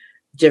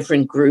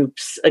different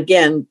groups.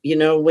 Again,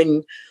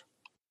 when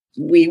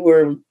we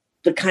were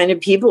the kind of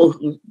people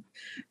who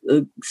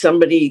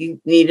somebody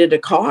needed a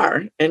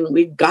car and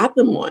we got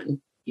them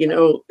one.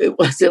 It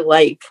wasn't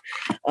like,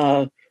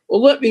 well,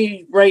 let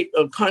me write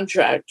a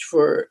contract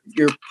for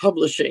your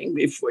publishing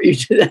before you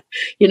do that.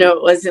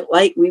 It wasn't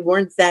like we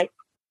weren't that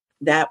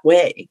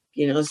way.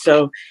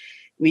 So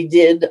we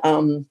did,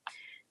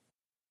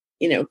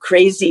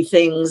 crazy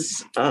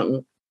things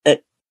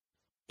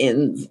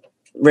in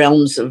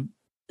realms of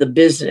the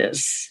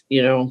business,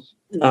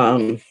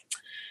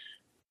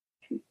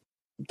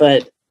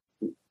 but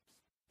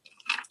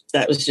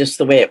that was just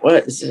the way it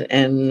was.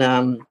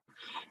 And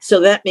So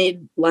that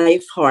made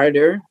life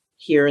harder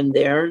here and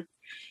there.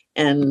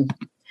 And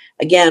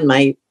again,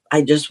 I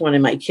just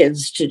wanted my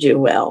kids to do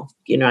well.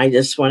 I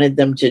just wanted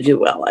them to do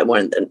well. I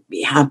wanted them to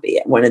be happy.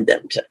 I wanted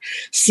them to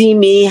see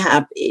me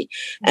happy.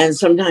 And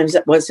sometimes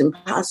that wasn't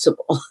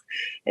possible.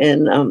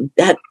 And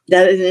that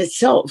in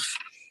itself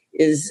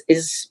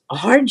is a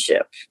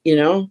hardship.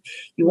 You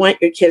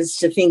want your kids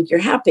to think you're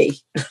happy.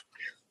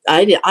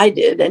 I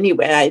did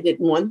anyway. I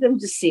didn't want them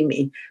to see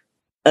me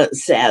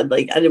sad.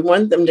 Like, I didn't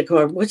want them to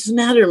go, "What's the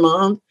matter,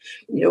 Mom?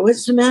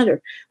 What's the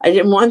matter?" I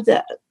didn't want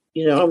that.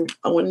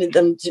 I wanted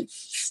them to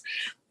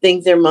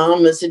think their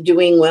mom was a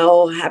doing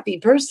well, happy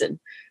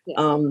person.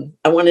 Yeah.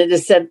 I wanted to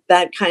set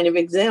that kind of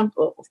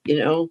example,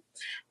 and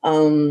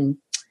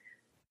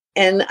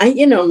I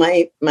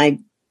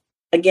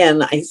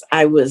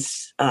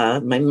was,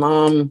 my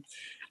mom,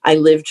 I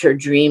lived her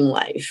dream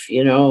life,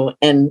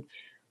 and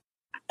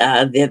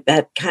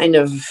that kind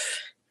of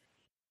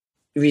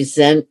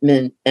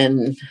resentment,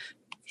 and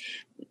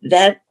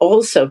that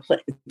also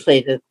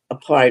played a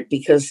part,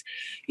 because,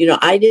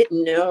 I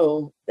didn't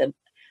know that,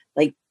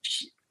 like,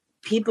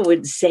 people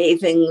would say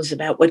things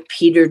about what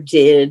Peter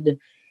did,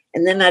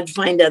 and then I'd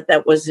find out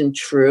that wasn't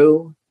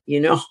true,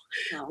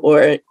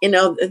 or,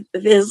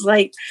 there's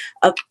like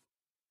a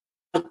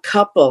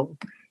couple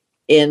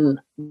in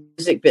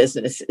music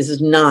business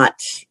is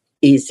not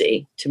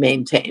easy to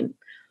maintain.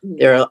 Mm-hmm.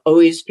 There are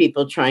always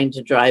people trying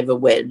to drive a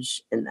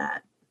wedge in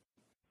that.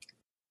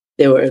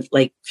 There were,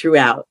 like,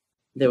 throughout,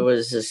 there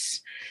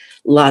was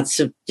lots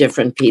of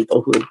different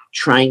people who were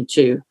trying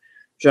to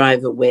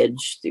drive a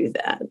wedge through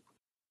that.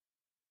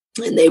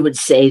 And they would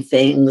say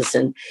things,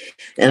 and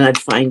I'd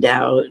find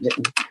out,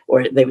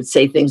 or they would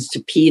say things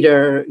to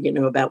Peter,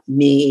 about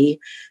me,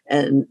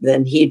 and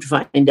then he'd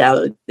find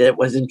out that it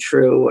wasn't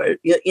true, or,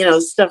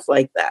 stuff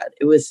like that.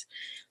 There was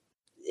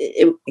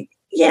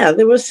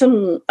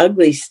some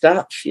ugly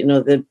stuff,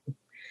 that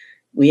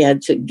we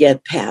had to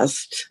get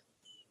past.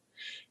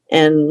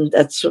 And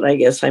that's what I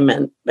guess I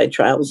meant by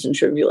trials and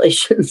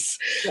tribulations.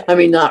 Yeah. I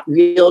mean, not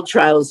real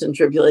trials and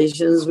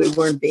tribulations. We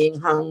weren't being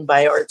hung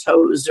by our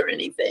toes or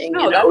anything.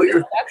 No,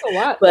 that's a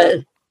lot.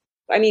 But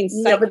I mean,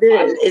 but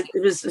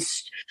it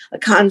was a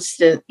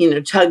constant,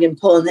 tug and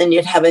pull, and then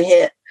you'd have a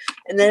hit.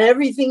 And then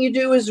everything you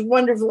do is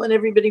wonderful, and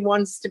everybody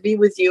wants to be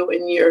with you.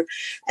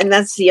 And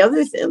that's the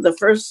other thing. The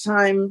first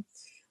time,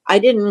 I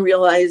didn't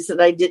realize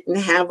that I didn't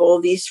have all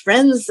these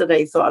friends that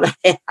I thought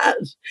I had.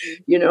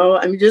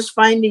 I'm just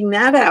finding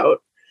that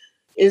out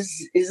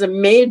is a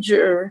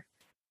major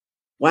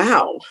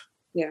wow.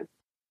 Yeah.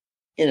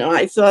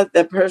 I thought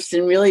that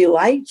person really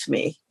liked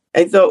me.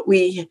 I thought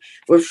we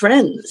were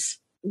friends.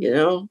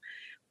 Those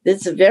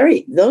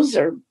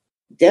are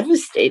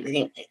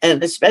devastating.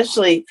 And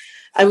especially,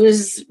 I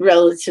was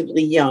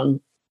relatively young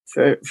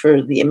for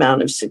the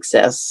amount of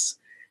success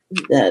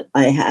that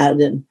I had.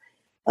 And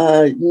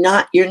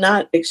you're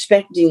not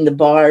expecting the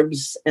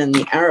barbs and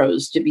the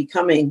arrows to be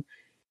coming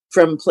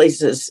from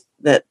places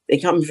that they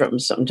come from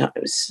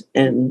sometimes,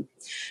 and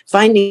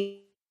finding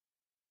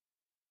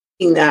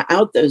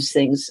out those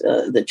things,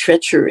 the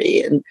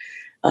treachery and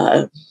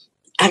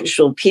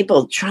actual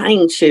people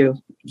trying to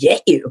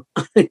get you,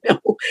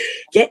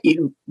 get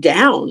you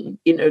down,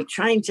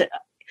 trying to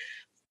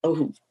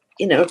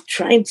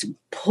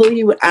pull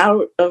you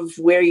out of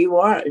where you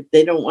are.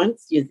 They don't want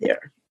you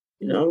there.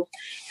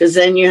 Because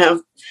then you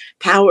have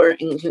power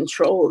and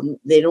control, and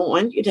they don't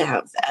want you to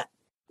have that.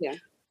 Yeah.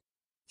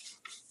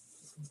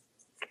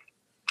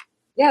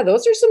 Yeah,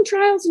 those are some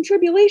trials and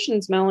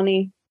tribulations,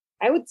 Melanie,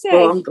 I would say.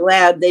 Well, I'm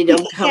glad they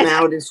don't come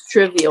out as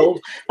trivial.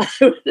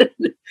 I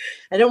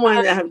don't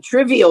want to have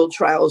trivial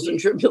trials and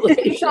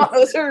tribulations. No,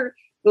 those are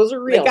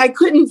real. Like, I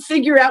couldn't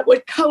figure out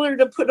what color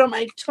to put on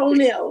my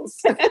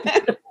toenails.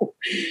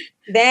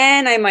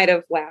 Then I might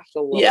have laughed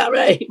a little. Yeah,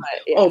 right.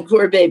 But, yeah. Oh,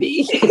 poor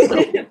baby.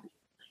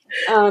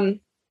 So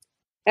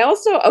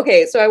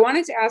I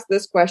wanted to ask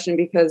this question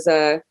because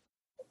I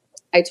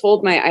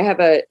have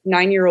a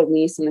 9-year-old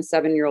niece and a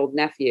 7-year-old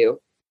nephew.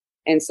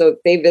 And so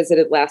they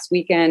visited last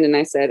weekend, and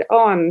I said,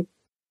 I'm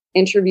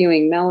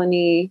interviewing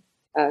Melanie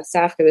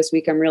Safka this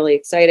week. I'm really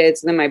excited.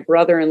 So then my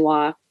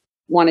brother-in-law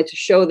wanted to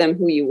show them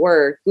who you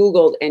were,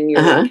 Googled, and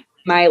your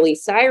Miley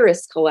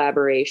Cyrus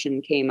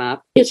collaboration came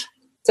up. Yes.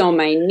 So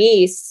my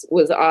niece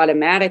was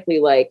automatically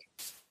like,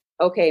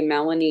 okay,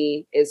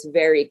 Melanie is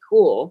very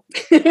cool.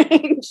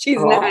 She's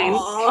 9.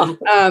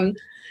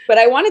 But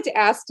I wanted to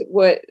ask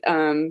what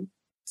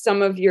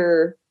some of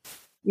you've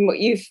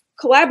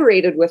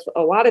collaborated with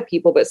a lot of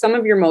people, but some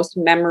of your most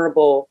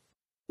memorable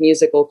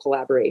musical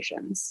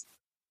collaborations.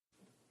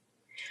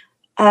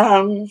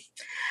 I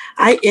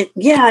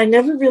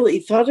never really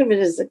thought of it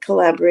as a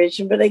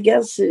collaboration, but I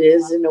guess it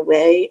is in a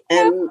way.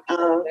 And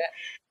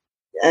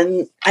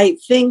I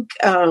think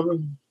I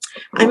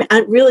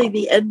really,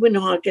 the Edwin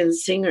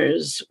Hawkins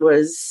Singers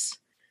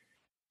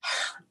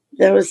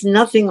there was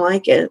nothing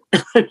like it.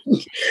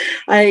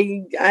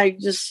 I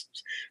just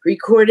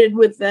recorded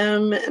with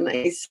them, and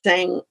I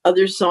sang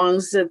other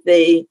songs that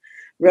they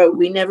wrote.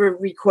 We never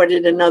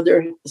recorded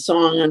another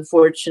song,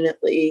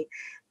 unfortunately.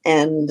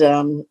 And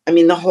I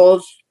mean, the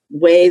whole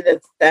way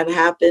that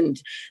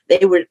happened,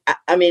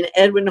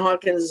 Edwin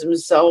Hawkins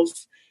himself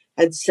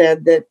had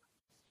said that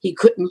he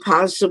couldn't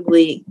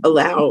possibly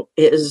allow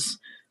his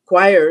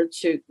choir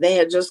they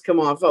had just come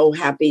off Oh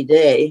Happy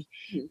Day,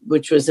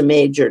 which was a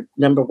major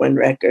 #1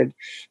 record.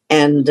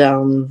 And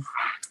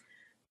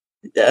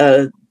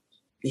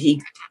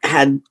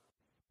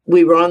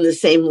we were on the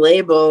same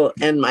label,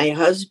 and my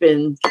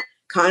husband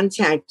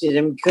contacted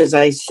him because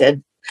I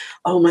said,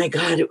 oh my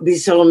God, it would be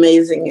so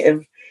amazing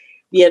if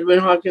the Edwin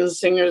Hawkins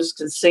singers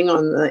could sing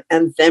on the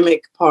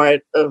anthemic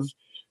part of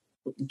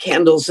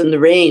Candles in the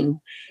Rain.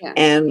 Yeah.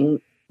 And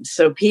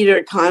so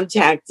Peter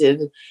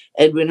contacted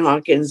Edwin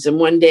Hawkins, and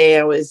one day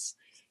I was,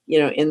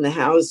 in the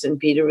house, and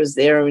Peter was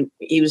there, and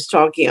he was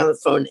talking on the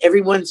phone.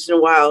 Every once in a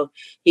while,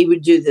 he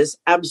would do this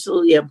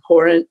absolutely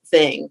abhorrent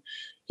thing.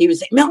 He would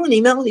say,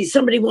 Melanie,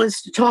 somebody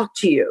wants to talk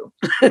to you.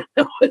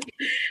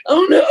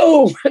 Oh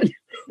no,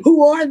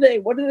 who are they?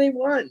 What do they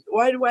want?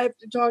 Why do I have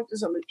to talk to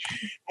somebody?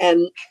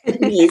 And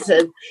he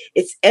said,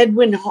 it's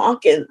Edwin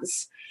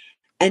Hawkins,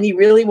 and he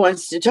really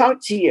wants to talk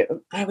to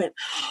you. I went,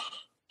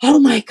 oh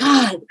my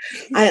God.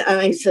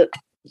 I said,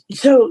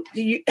 so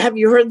have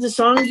you heard the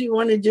song? Do you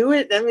want to do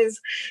it? I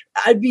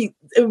mean,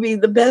 it would be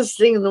the best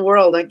thing in the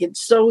world. I could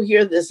so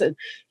hear this. And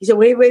he said,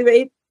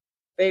 wait.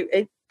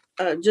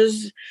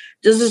 Does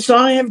the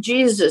song have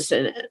Jesus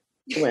in it?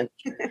 I went,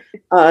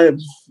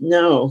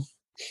 no.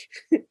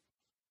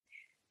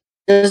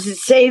 Does it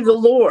say the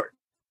Lord?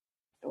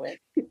 I went,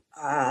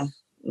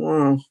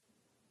 well,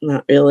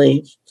 not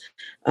really.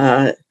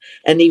 And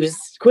he was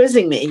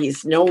quizzing me. He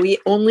said, no, we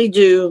only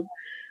do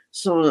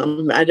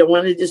songs. I don't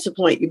want to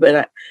disappoint you,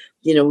 but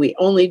we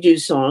only do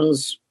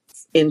songs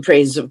in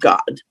praise of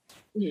God.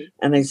 Mm-hmm.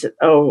 And I said,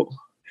 oh,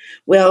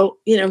 well,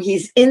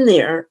 he's in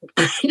there.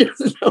 I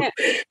don't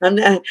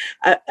know.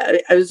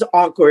 I was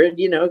awkward,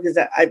 because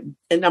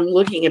I'm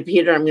looking at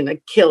Peter. I'm going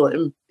to kill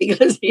him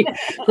because he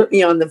put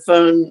me on the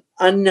phone.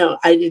 Unknown.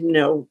 I didn't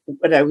know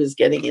what I was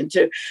getting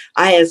into.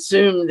 I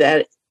assumed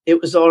that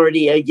it was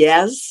already a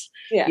yes.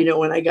 Yeah.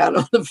 When I got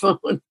on the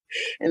phone,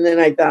 and then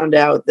I found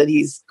out that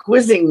he's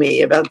quizzing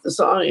me about the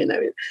song, and I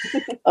mean,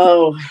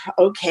 oh,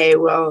 okay,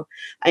 well,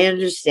 I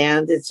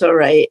understand. It's all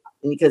right,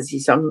 because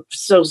I'm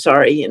so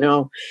sorry.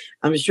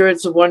 I'm sure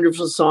it's a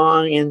wonderful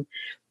song, and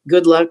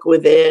good luck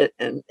with it.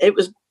 And it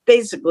was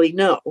basically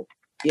no.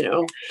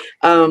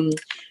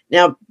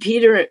 Now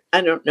Peter, I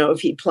don't know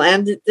if he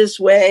planned it this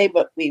way,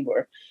 but we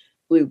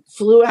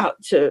flew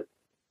out to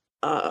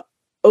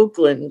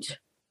Oakland,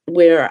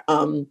 where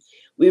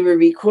we were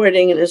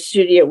recording in a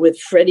studio with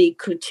Freddie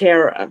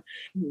Kutera,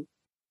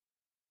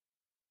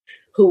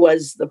 who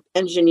was the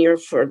engineer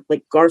for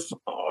like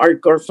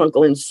Art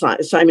Garfunkel and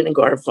Simon and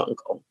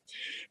Garfunkel.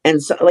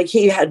 And so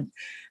he had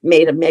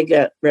made a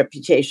mega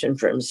reputation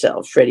for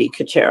himself, Freddie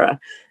Kutera,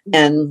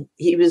 and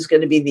he was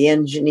going to be the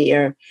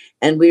engineer.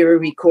 And we were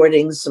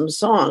recording some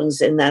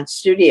songs in that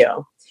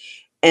studio.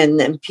 And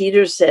then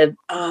Peter said,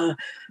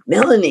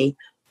 Melanie,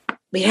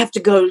 we have to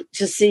go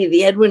to see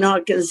the Edwin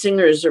Hawkins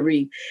singers are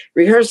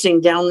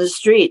rehearsing down the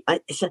street. I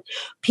said,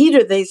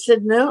 Peter, they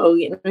said no.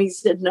 He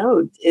said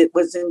no, it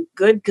wasn't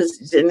good because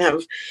he didn't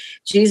have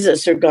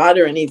Jesus or God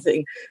or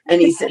anything.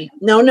 And he said,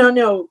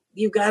 no,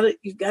 you got it.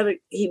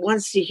 He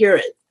wants to hear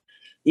it.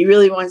 He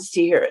really wants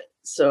to hear it.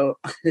 So,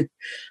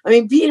 I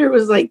mean, Peter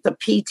was like the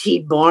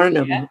P.T.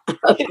 Barnum, and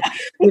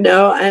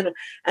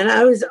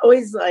I was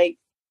always like,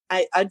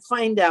 I'd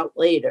find out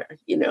later,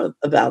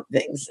 about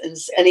things. And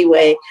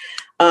anyway,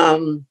 I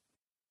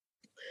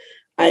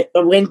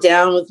went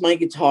down with my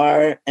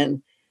guitar,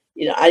 and,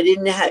 I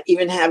didn't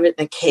even have it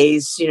in a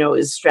case, it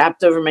was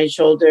strapped over my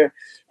shoulder.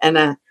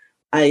 And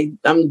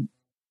I'm,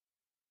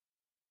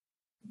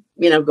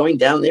 going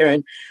down there,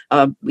 and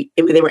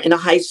they were in a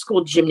high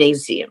school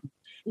gymnasium,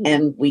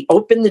 and we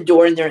opened the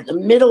door, and they're in the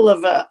middle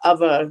of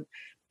a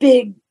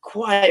big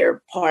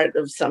choir part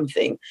of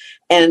something.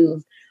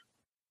 And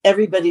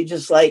everybody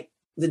just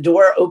the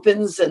door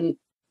opens and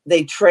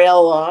they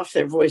trail off,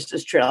 their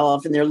voices trail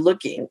off, and they're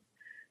looking.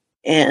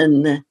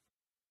 And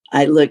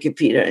I look at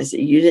Peter, I say,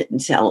 you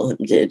didn't tell him,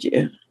 did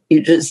you?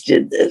 You just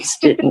did this,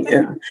 didn't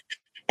you?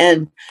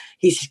 And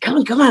he said,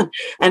 come on.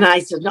 And I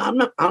said, no,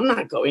 I'm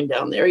not going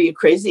down there. Are you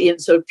crazy? And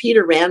so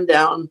Peter ran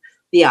down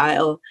the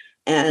aisle,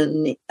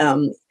 and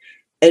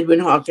Edwin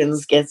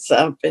Hawkins gets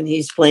up, and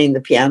he's playing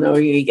the piano.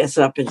 He gets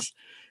up,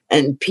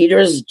 and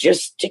Peter's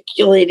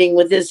gesticulating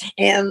with his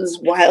hands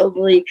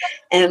wildly,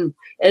 and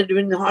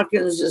Edwin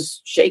Hawkins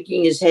is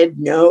shaking his head,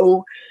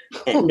 no,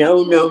 and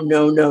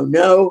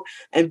no.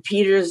 And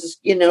Peter's,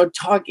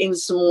 talking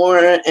some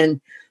more,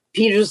 and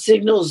Peter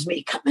signals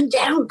me, come on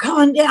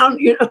down,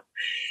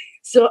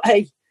 So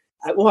I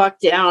walk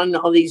down,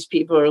 all these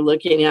people are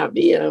looking at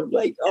me, and I'm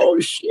like, oh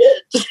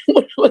shit.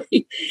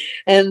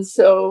 And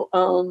so,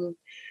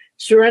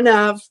 sure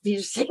enough, he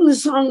sing the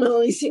song,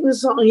 Melanie, sing the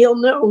song. He'll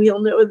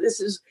know this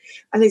is.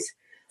 And he's,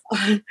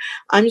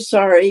 I'm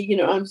sorry,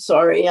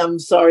 I'm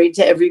sorry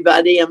to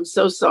everybody. I'm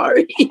so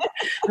sorry.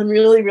 I'm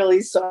really,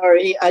 really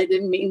sorry. I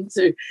didn't mean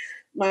to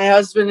my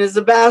husband is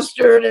a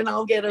bastard and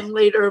I'll get him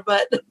later.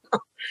 But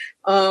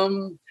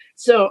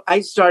so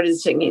I started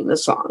singing the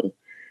song.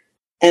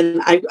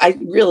 And I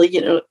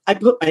really, I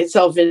put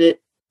myself in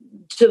it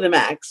to the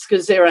max,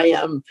 because there I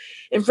am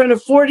in front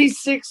of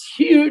 46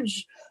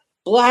 huge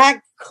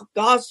Black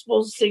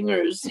gospel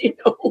singers,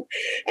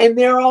 and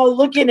they're all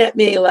looking at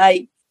me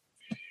like,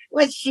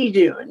 what's she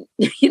doing?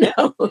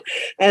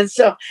 And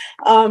so,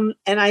 and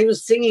I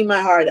was singing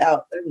my heart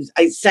out.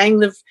 I sang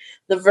the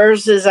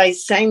verses, I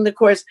sang the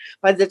chorus.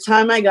 By the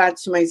time I got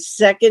to my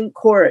second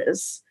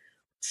chorus,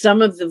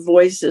 some of the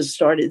voices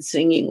started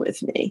singing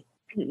with me.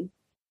 Mm-hmm.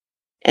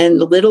 And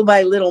little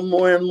by little,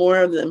 more and more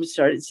of them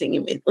started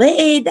singing with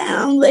lay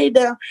down, lay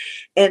down.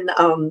 And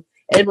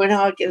Edwin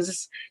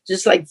Hawkins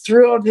just like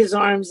threw up his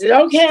arms and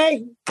said,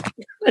 okay.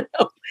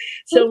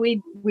 So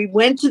we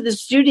went to the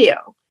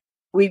studio.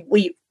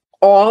 We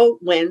all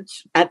went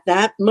at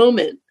that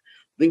moment.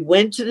 We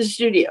went to the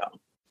studio.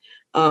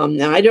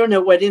 Now I don't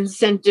know what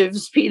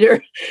incentives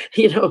Peter,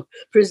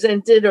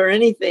 presented or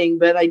anything,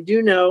 but I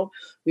do know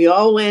we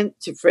all went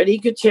to Freddie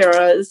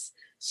Gutierrez's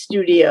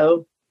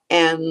studio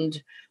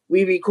and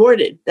we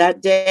recorded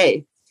that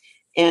day.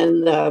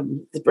 And the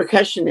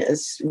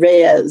percussionist,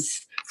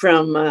 Reyes,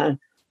 from, what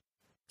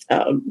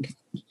are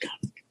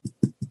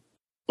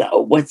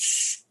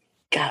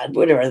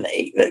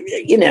they?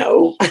 I don't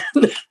know.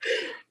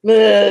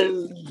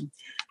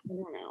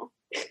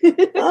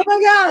 Oh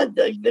my God,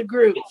 the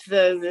group,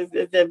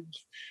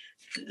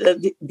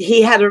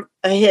 he had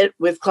a hit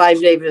with Clive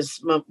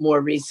Davis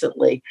more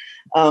recently,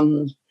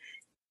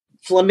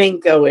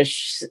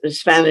 flamenco-ish,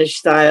 Spanish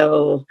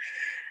style.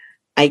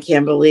 I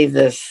can't believe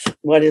this.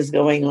 What is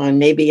going on?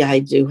 Maybe I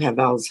do have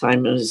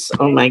Alzheimer's.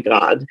 Oh my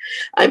God.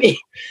 I mean,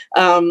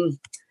 I'm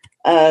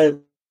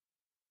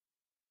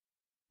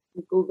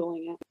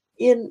Googling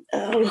it.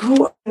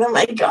 Oh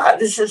my God,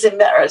 this is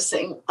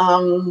embarrassing.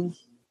 I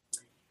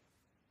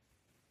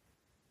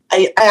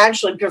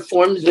actually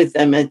performed with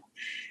them at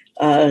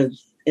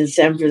in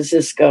San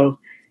Francisco.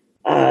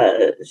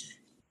 It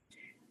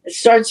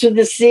starts with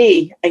a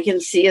C. I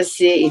can see a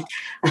C.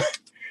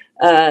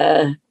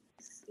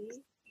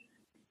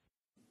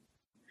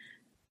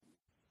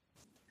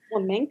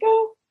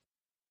 Flamenco?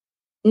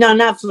 No,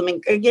 not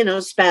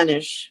flamenco.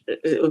 Spanish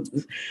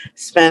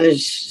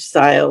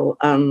style.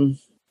 I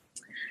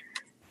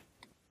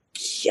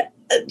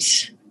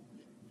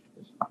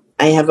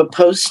have a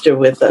poster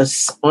with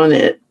us on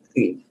it.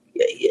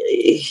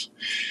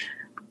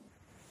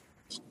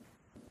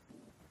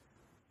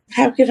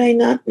 How could I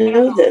not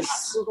know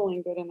this?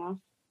 Googling good enough.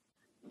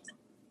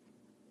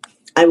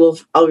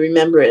 I'll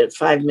remember it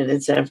 5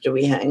 minutes after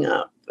we hang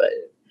up. But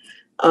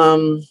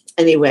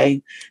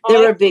anyway,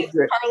 there are big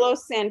groups.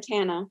 Carlos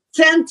Santana.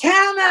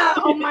 Santana!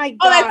 Oh my God.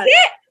 Oh, that's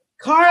it?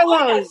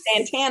 Carlos.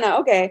 Santana,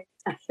 okay.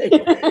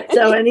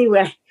 So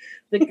anyway,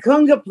 the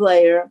conga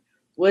player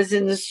was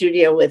in the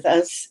studio with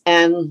us,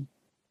 and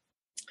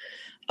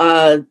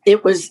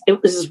it was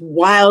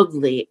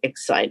wildly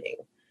exciting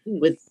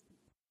with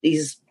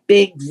these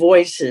big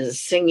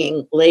voices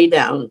singing "Lay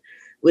Down"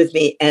 with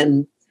me,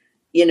 and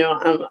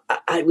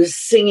I was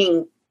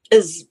singing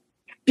as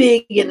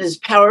big and as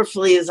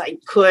powerfully as I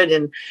could,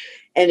 and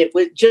it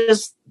was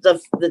just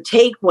the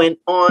take went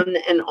on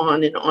and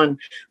on and on.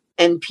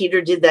 And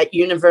Peter did that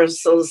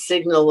universal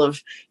signal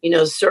of,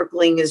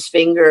 circling his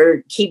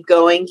finger, keep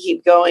going,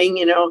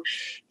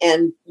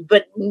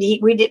 but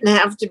we didn't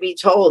have to be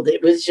told.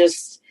 It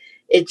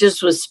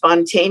just was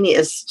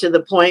spontaneous to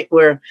the point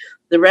where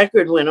the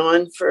record went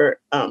on for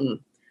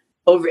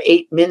over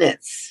 8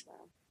 minutes.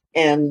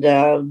 And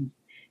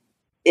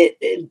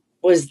it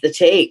was the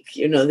take,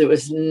 there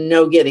was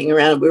no getting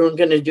around. We weren't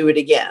going to do it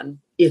again.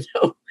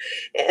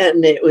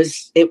 And it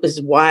was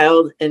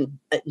wild and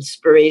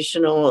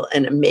inspirational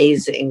and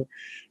amazing.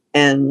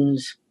 And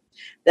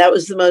that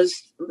was the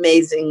most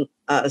amazing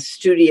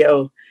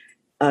studio,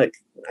 I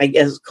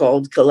guess,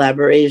 called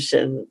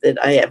collaboration that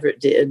I ever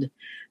did.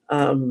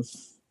 And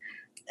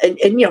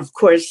of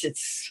course,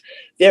 it's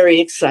very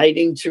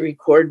exciting to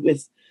record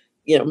with,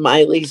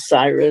 Miley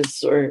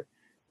Cyrus or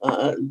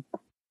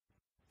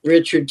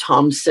Richard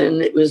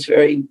Thompson. It was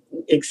very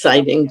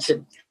exciting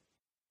to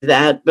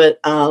that, but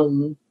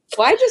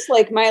I just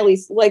like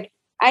Miley's.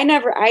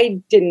 I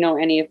didn't know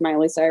any of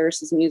Miley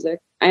Cyrus's music.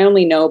 I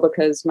only know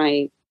because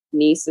my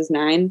niece is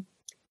 9.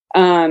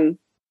 But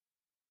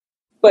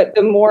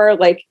the more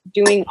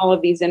doing all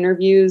of these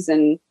interviews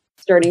and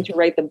starting to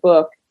write the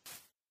book,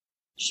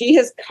 she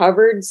has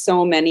covered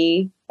so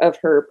many of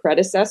her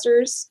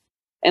predecessors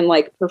and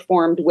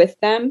performed with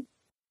them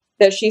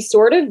that she's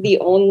sort of the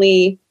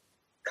only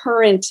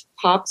current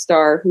pop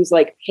star who's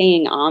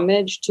paying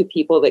homage to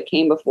people that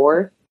came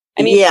before.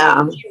 I mean,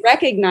 she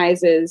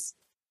recognizes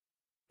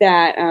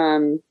that,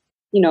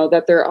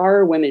 that there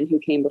are women who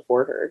came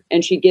before her,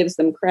 and she gives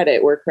them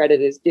credit where credit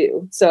is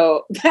due.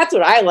 So that's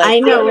what I like. I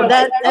know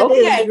that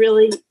is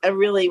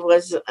really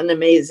was an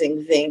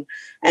amazing thing.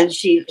 And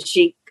she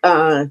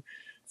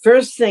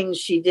first thing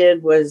she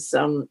did was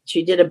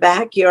she did a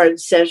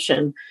backyard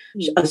session,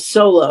 a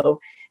solo,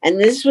 and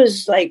this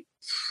was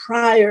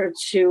prior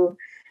to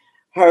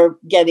her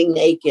getting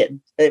naked.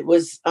 It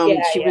was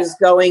she was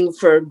going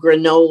for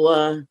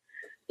granola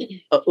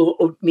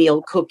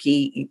oatmeal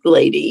cookie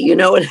lady, you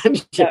know what I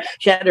mean?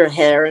 She had her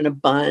hair in a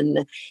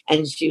bun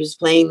and she was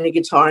playing the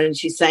guitar and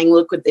she sang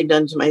 "Look What They've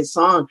Done to My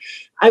Song."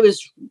 I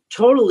was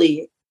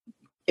totally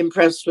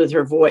impressed with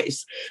her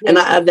voice. And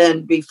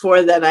then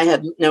before that I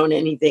hadn't known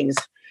anything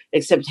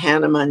except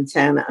Hannah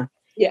Montana.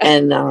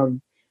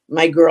 And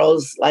my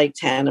girls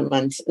liked Hannah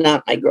Montana,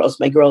 not my girls,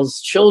 my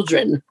girls'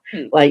 children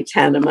liked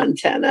Hannah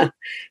Montana.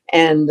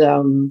 And,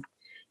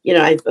 you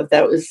know, I thought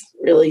that was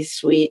really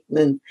sweet. And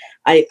then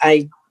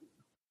I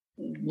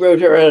wrote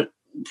her a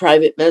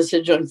private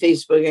message on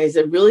Facebook. I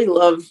said, really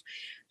love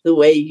the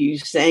way you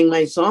sang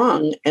my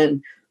song.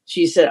 And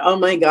she said, oh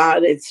my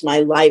God, it's my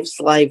life's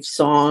life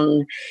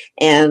song.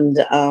 And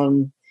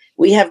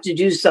we have to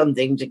do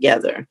something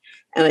together.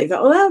 And I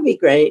thought, oh, that'd be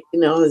great.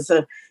 You know,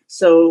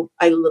 so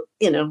I,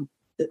 you know,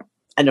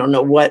 I don't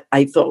know what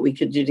I thought we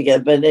could do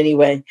together, but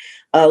anyway,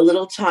 a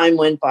little time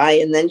went by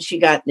and then she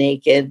got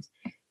naked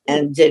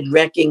and did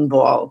Wrecking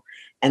Ball.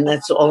 And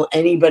that's all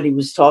anybody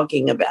was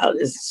talking about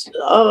is,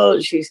 oh,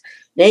 she's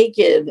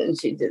naked and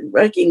she did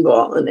Wrecking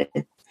Ball. And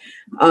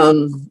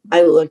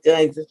I looked and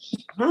I thought,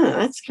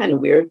 that's kind of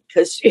weird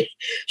because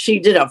she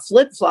did a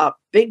flip flop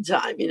big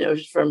time, you know,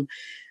 from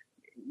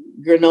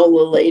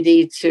granola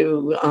lady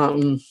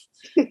to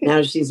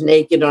now she's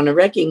naked on a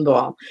Wrecking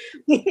Ball.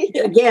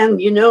 Again,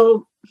 you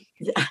know,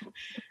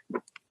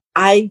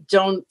 I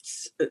don't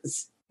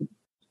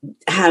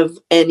have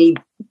any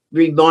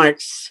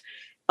remarks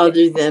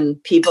other than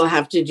people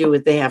have to do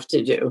what they have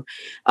to do.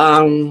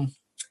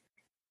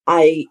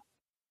 I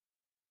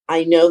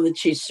know that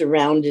she's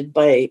surrounded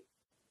by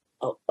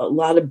a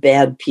lot of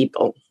bad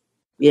people,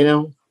 you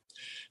know,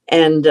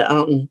 and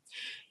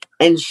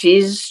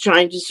she's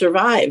trying to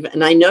survive.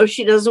 And I know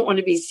she doesn't want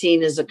to be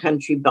seen as a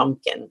country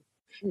bumpkin.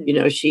 You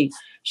know, she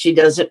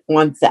doesn't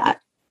want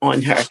that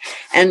on her.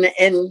 And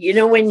you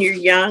know, when you're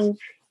young,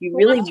 you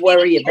really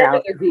worry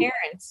about their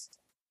parents.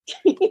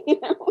 You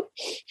know?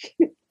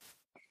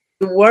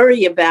 You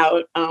worry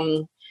about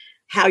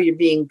how you're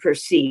being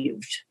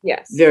perceived.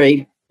 Yes.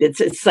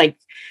 It's like,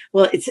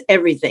 well, it's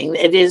everything.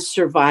 It is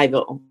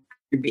survival.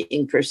 You're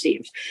being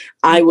perceived.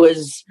 I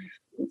was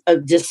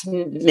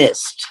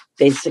dismissed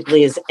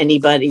basically as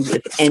anybody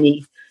with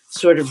any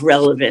sort of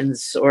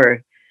relevance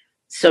or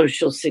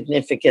social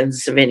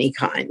significance of any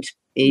kind.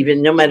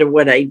 Even no matter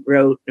what I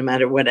wrote, no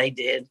matter what I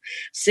did,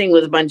 sing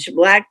with a bunch of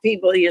Black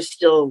people, you're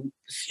still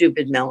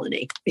stupid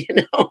Melanie, you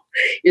know,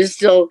 you're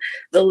still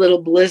the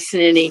little Bliss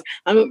Ninny.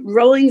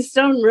 Rolling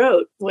Stone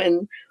wrote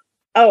when,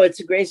 oh, it's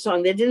a great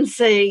song. They didn't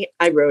say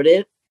I wrote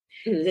it.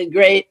 They're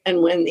great.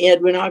 And when the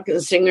Edwin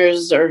Hawkins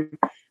singers are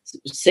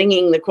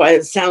singing the choir,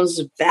 it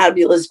sounds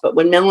fabulous. But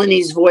when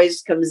Melanie's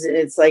voice comes in,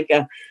 it's like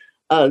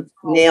a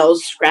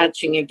nails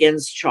scratching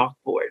against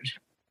chalkboard.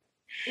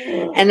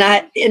 And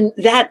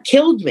that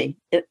killed me.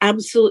 It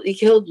absolutely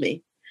killed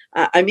me.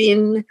 I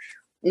mean,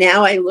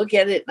 now I look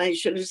at it and I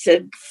should have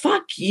said,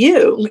 fuck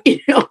you, you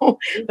know,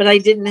 but I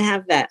didn't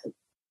have that.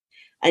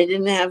 I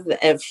didn't have the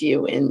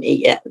FU in me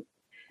yet.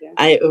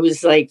 Yeah. It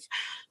was like,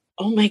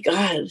 oh my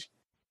God,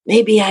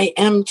 maybe I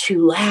am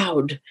too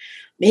loud.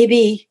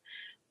 Maybe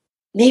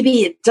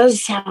it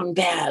does sound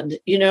bad,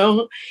 you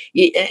know?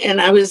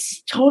 And I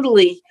was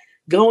totally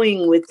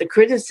going with the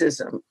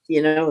criticism,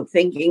 you know,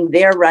 thinking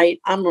they're right,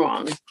 I'm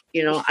wrong.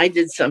 You know, I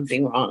did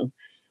something wrong.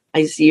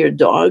 I see your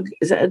dog.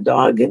 Is that a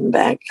dog in the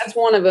back? That's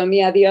one of them.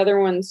 Yeah, the other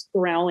one's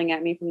growling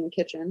at me from the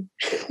kitchen.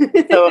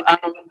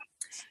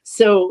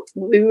 So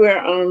we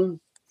were,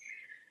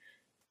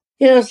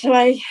 you know, so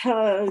I,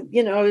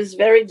 you know, I was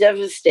very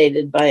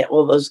devastated by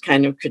all those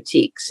kind of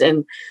critiques.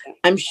 And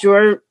I'm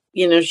sure,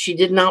 you know, she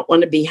did not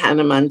want to be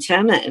Hannah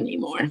Montana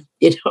anymore.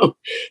 You know,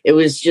 it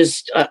was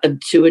just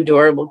too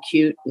adorable,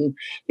 cute. And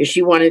if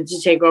she wanted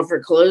to take off her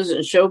clothes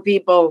and show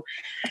people,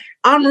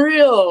 I'm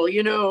real,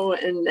 you know,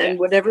 and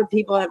whatever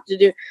people have to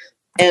do.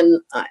 And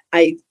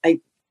I,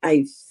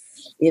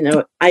 you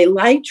know, I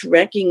liked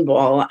Wrecking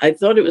Ball. I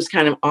thought it was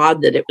kind of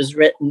odd that it was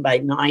written by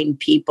 9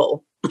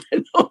 people.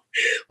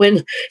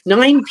 When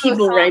 9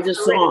 people write a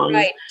song,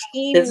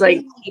 it's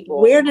like,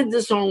 where did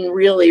the song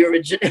really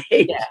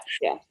originate?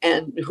 Yeah.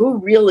 And who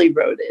really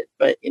wrote it?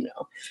 But, you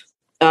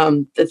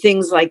know, the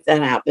things like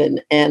that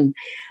happen.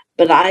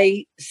 But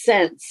I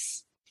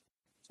sense,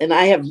 and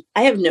I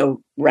have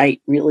no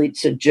right really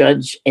to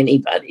judge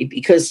anybody,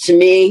 because to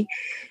me,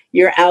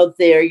 you're out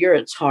there, you're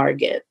a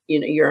target, you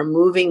know, you're a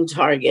moving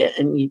target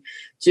and you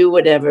do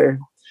whatever.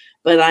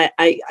 But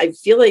I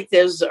feel like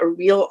there's a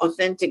real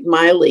authentic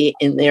Miley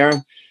in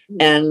there.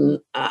 And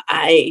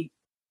I,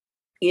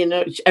 you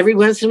know, every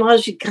once in a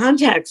while she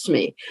contacts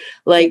me.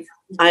 Like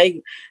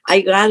I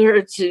got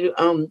her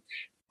to,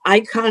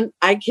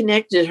 I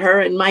connected her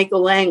and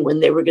Michael Lang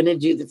when they were going to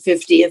do the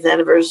 50th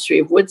anniversary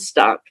of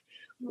Woodstock,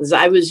 because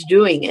I was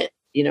doing it,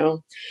 you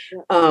know.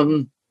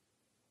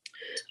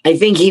 I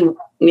think he,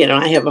 you know,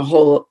 I have a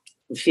whole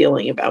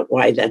feeling about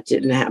why that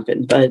didn't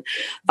happen. But,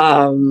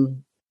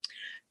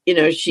 you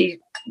know, she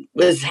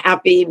was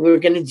happy we were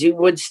going to do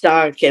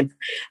Woodstock. And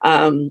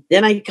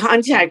then I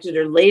contacted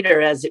her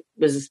later as it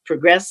was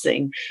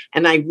progressing.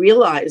 And I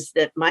realized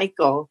that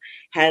Michael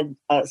had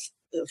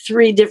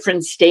 3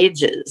 different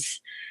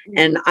stages.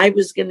 And I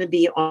was going to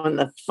be on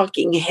the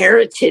fucking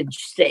heritage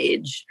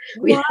stage,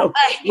 with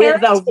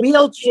a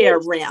wheelchair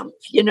ramp.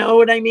 You know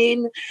what I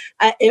mean?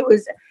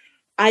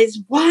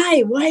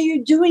 Why are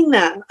you doing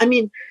that? I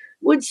mean,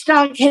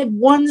 Woodstock had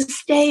one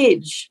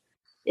stage.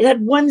 It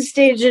had one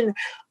stage, and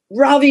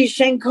Ravi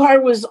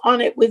Shankar was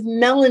on it with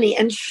Melanie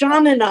and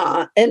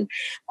Shanana and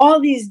all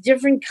these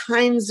different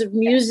kinds of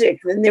music.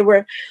 And it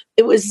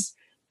was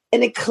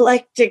an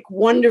eclectic,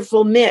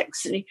 wonderful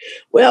mix. And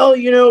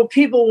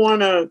people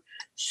want to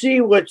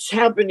see what's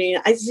happening.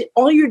 I said,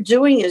 all you're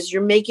doing is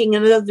you're making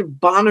another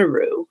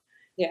Bonnaroo.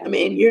 Yeah. I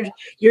mean,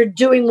 you're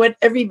doing what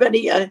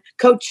everybody,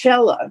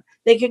 Coachella.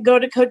 They could go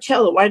to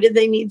Coachella. Why did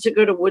they need to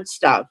go to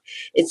Woodstock?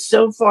 It's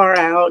so far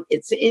out.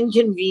 It's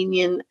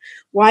inconvenient.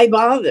 Why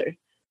bother?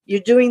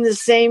 You're doing the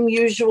same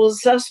usual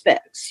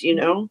suspects,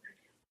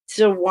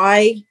 So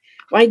why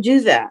do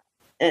that?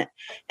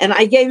 And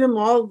I gave him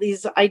all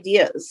these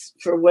ideas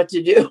for what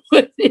to do,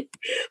 but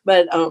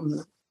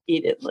he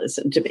didn't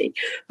listen to me.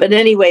 But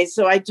anyway,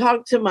 so I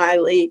talked to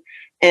Miley,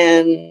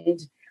 and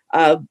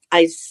I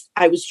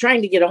was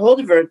trying to get a hold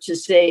of her to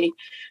say,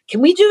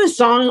 can we do a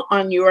song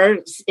in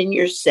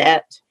your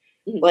set?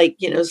 Like,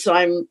 so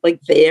I'm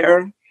like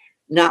there,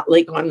 not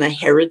like on the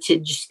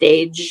heritage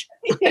stage,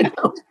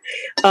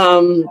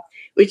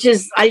 which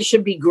is, I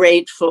should be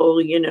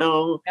grateful,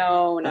 No.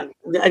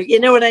 You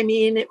know what I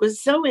mean? It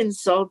was so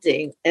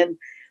insulting, and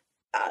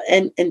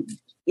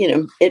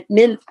it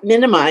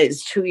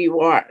minimized who you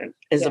are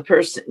as a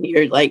person.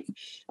 You're like,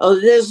 oh,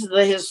 this is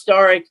the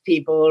historic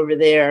people over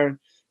there.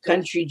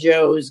 Country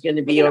Joe is going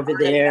to be over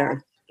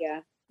there.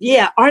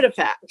 Yeah,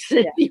 artifacts.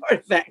 The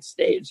artifact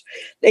stage.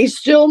 They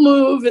still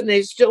move and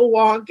they still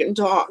walk and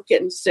talk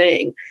and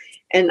sing.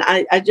 And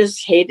I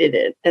just hated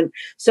it. And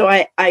so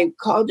I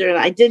called her and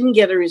I didn't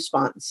get a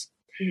response.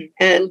 Mm-hmm.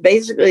 And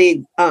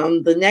basically,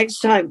 the next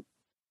time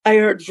I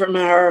heard from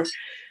her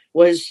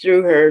was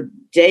through her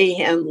day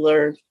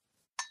handler.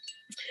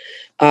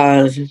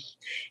 And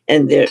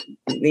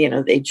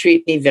they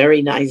treat me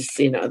very nice.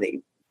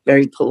 They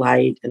very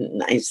polite and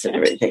nice and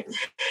everything,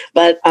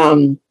 but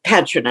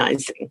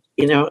patronizing,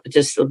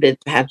 just a bit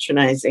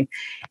patronizing.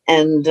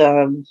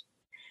 And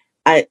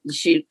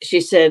she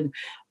said,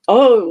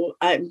 oh,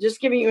 I'm just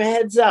giving you a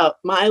heads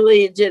up.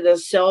 Miley did a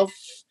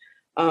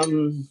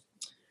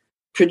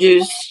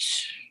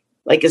produced,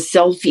 like a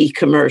selfie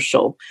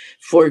commercial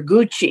for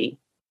Gucci.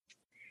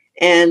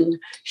 And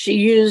she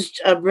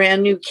used a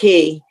brand new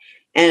key,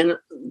 and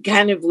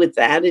kind of with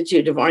the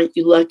attitude of, aren't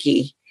you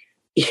lucky?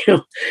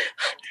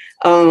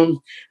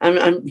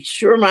 I'm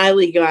sure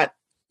Miley got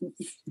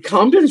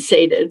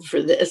compensated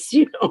for this,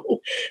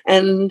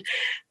 and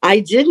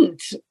I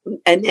didn't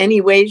in any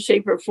way,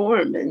 shape, or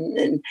form.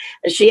 And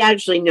she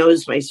actually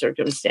knows my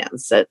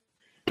circumstance, that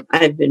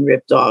I've been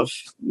ripped off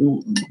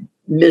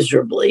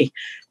miserably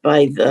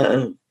by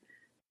the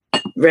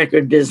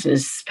record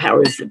business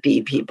powers that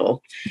be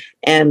people,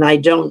 and I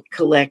don't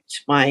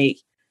collect my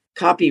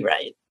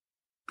copyright,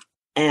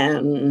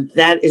 and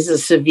that is a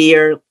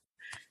severe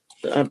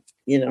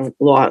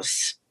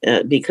loss,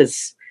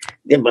 because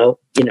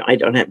I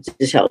don't have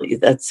to tell you,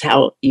 that's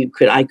how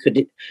I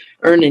could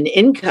earn an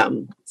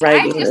income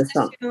writing the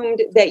song. I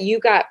assumed that you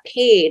got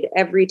paid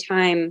every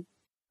time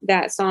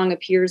that song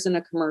appears in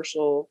a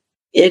commercial.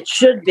 It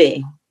should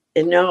be.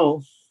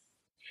 No,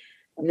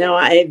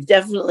 I've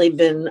definitely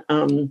been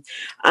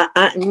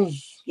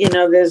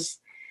there's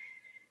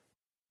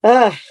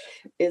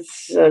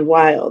it's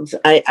wild.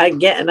 I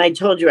get, and I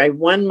told you I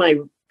won my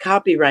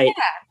copyright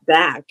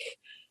back,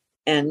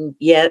 and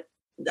yet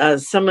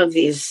some of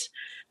these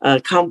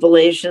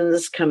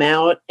compilations come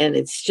out and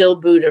it's still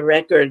Buddha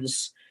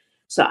Records.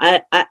 So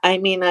I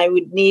mean, I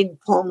would need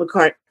Paul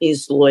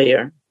McCartney's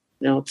lawyer,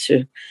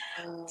 to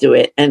do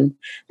it. And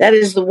that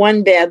is the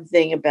one bad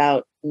thing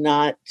about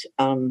not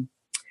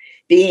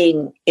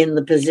being in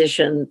the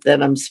position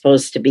that I'm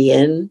supposed to be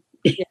in,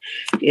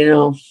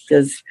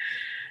 because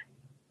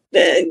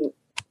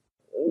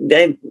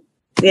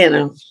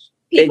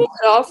people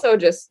could also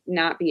just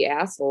not be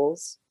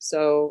assholes.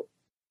 So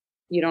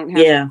you don't have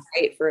to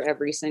fight for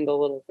every single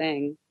little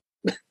thing.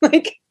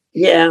 I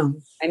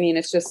mean,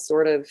 it's just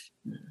sort of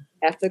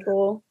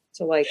ethical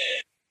to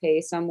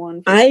pay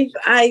someone.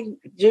 I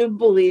do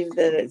believe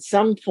that at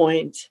some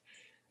point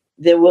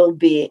there will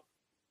be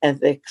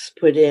ethics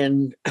put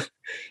in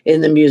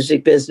the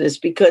music business,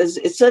 because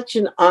it's such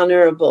an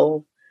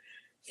honorable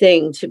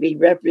thing to be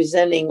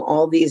representing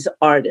all these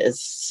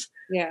artists.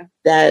 Yeah.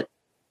 That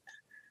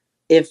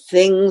if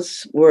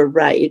things were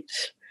right,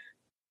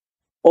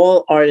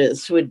 all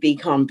artists would be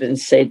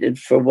compensated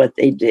for what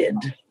they did.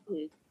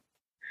 Mm-hmm.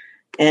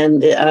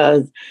 And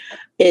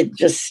it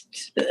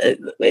just,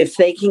 if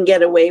they can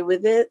get away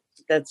with it,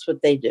 that's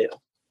what they do.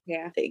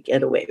 Yeah. They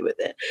get away with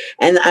it.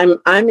 And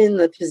I'm in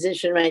the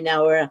position right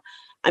now where,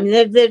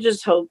 they're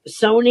just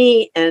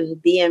Sony and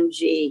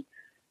BMG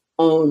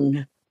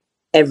own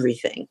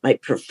everything, my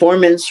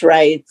performance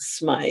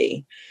rights,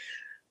 my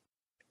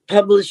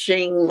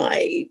publishing,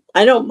 I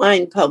don't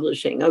mind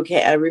publishing.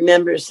 Okay, I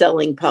remember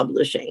selling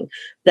publishing.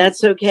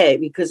 That's okay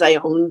because I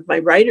owned my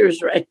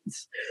writer's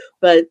rights.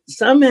 But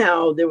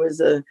somehow there's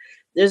a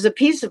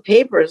piece of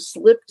paper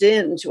slipped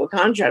into a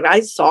contract. I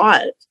saw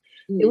it.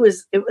 It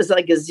was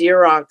like a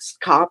Xerox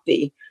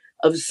copy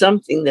of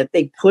something that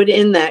they put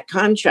in that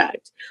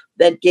contract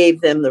that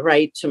gave them the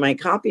right to my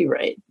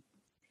copyright.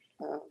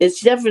 It's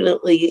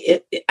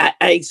definitely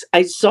I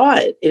saw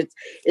it.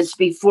 It's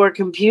before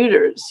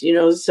computers,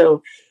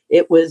 so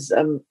it was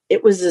a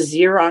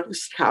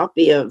Xerox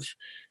copy of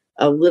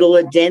a little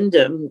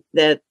addendum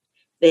that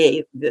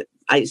I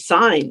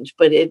signed,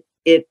 but it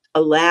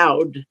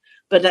allowed.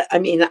 But I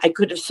mean, I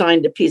could have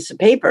signed a piece of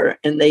paper,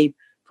 and they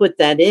put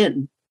that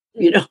in.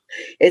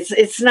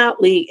 It's not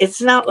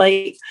it's not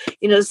like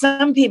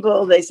some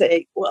people, they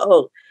say,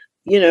 well,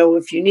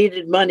 if you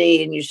needed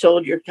money and you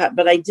sold your cut,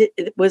 but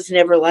it was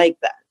never like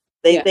that.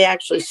 They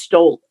actually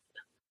stole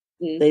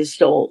it. They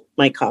stole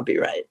my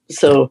copyright.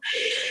 So,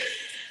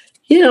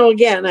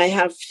 again, I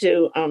have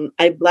to,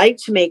 I'd like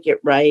to make it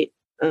right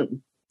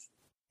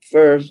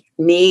for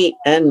me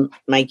and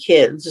my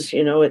kids. It's,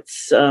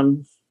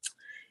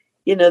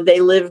 they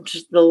lived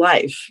the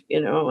life,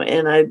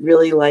 and I'd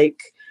really like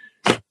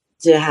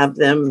to have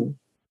them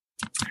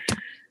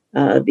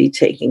be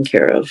taken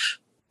care of.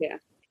 Yeah.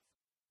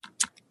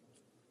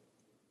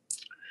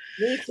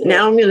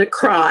 Now I'm going to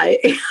cry.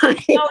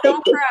 No,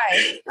 don't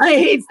cry. I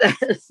hate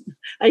that.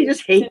 I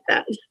just hate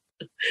that.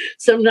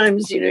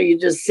 Sometimes, you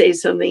just say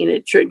something and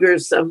it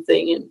triggers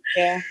something. And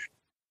yeah.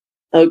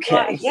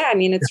 Okay. Yeah, I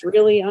mean, it's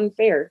really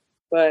unfair,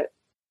 but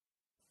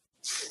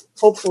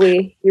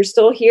hopefully you're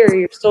still here,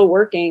 you're still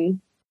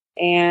working,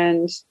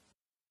 and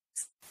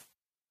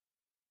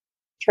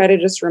try to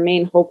just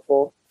remain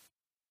hopeful.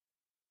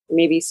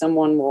 Maybe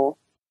someone who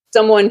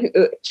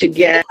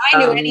if I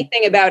knew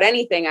anything about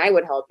anything, I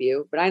would help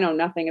you, but I know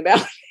nothing about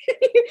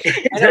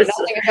I know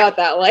nothing about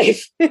that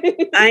life.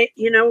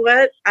 You know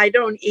what? I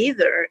don't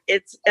either.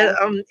 It's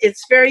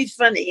very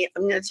funny.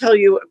 I'm going to tell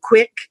you a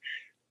quick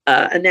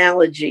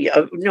analogy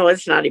no,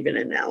 it's not even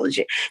an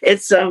analogy.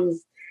 It's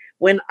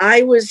when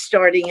I was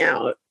starting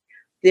out,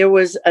 there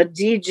was a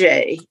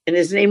DJ and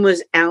his name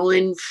was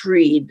Alan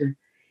Freed,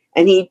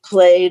 and he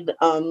played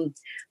the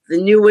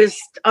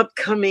newest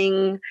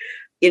upcoming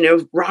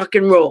rock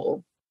and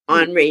roll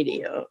on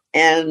radio.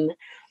 And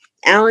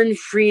Alan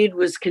Freed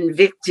was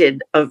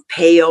convicted of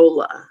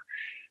payola.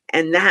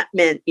 And that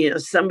meant,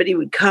 somebody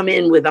would come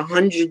in with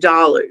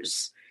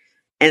 $100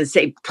 and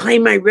say, play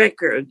my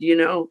record,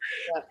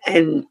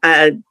 and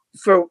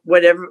for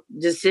whatever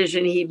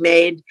decision he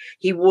made,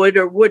 he would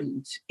or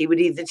wouldn't. He would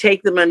either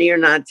take the money or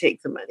not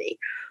take the money.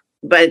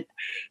 But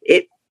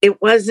it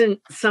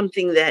wasn't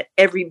something that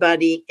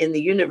everybody in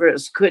the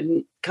universe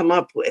couldn't come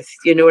up with.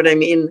 You know what I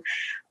mean?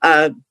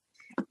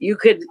 You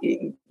could,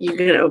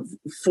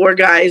 four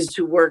guys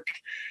who work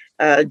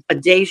a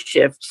day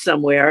shift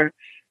somewhere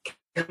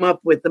come up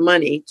with the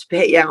money to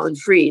pay Alan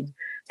Freed.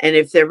 And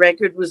if their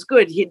record was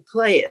good, he'd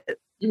play it.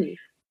 Mm-hmm.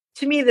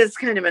 To me, that's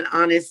kind of an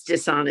honest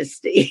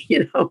dishonesty,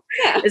 Yeah.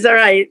 It's all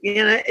right.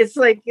 It's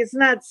like, it's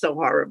not so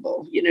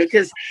horrible,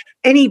 because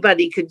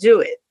anybody could do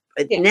it.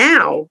 But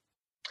now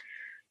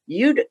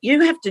you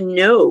have to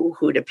know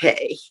who to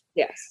pay.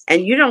 Yes.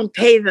 And you don't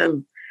pay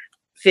them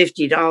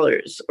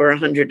 $50 or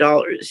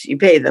 $100. You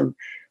pay them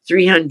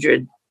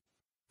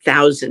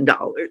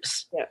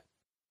 $300,000. Yeah.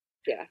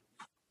 Yeah.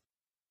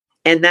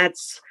 And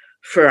that's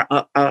for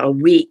a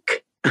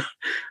week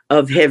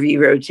of heavy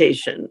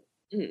rotation.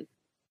 Mm-hmm.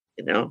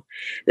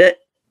 That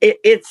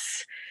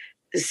it's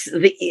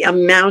the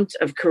amount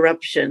of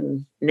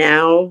corruption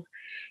now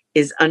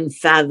is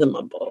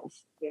unfathomable.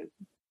 Yeah.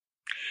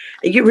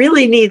 You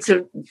really need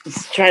to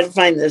try to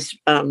find this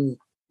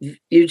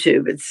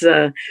YouTube. It's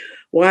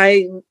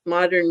why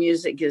modern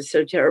music is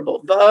so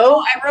terrible. Bo?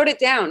 Oh, I wrote it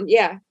down.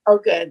 Yeah. Oh,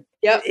 good.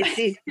 Yep.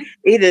 It's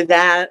either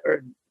that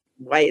or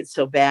why it's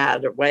so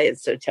bad or why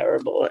it's so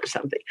terrible or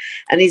something.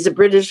 And he's a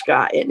British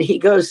guy, and he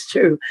goes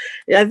through,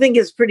 I think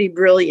it's pretty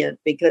brilliant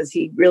because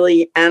he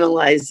really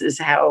analyzes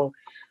how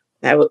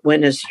it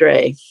went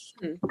astray.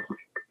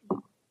 Mm-hmm.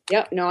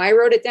 Yep. No, I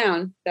wrote it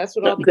down. That's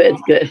what I'll be good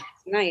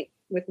tonight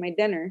with my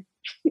dinner.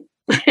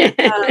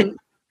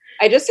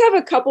 I just have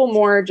a couple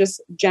more just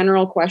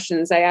general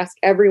questions. I ask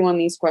everyone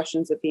these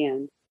questions at the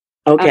end.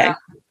 Okay.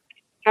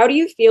 How do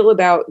you feel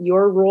about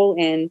your role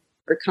in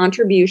or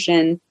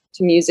contribution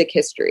to music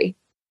history?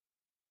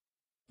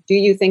 Do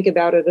you think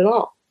about it at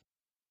all?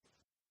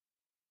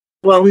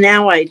 Well,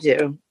 now I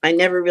do. I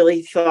never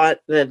really thought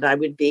that I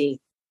would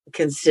be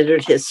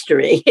considered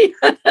history.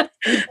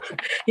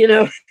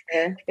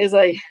 It's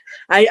like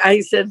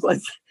I said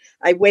once,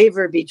 I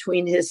waver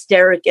between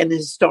hysteric and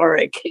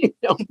historic,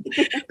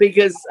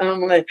 because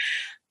I'm like,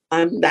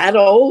 I'm that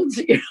old,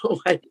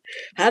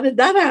 how did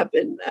that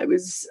happen? I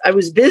was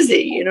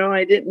busy,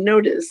 I didn't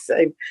notice.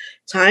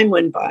 Time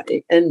went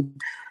by. And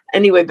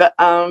anyway, but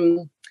I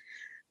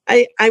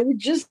would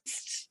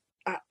just,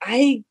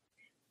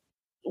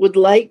 would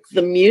like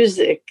the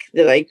music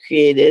that I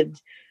created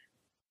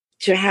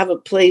to have a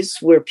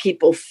place where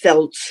people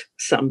felt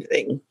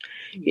something.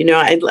 You know,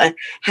 I'd like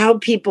how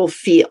people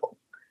feel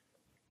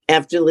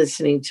after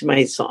listening to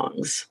my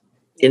songs.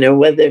 You know,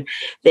 whether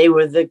they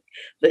were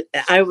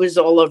I was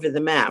all over the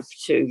map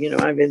too. You know,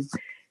 I've been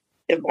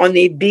on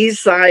the B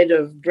side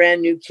of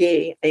Brand New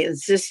Key. I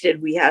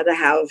insisted we had to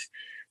have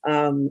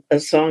a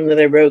song that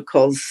I wrote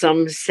called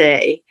Some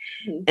Say.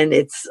 And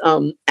it's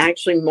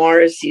actually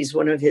Morrissey's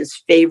one of his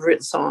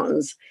favorite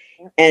songs.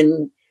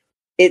 And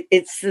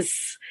it's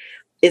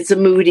a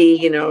moody,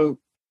 you know,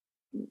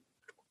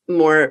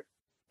 more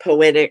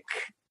poetic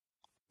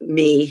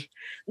me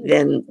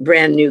than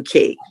Brand New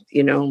Key.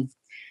 You know,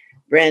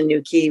 Brand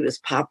New Key was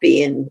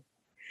poppy,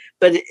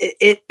 but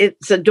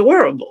it's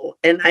adorable,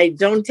 and I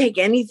don't take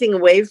anything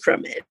away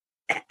from it.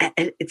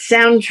 It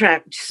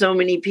soundtracked so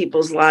many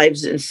people's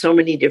lives in so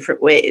many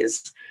different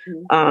ways.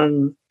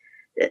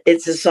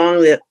 It's a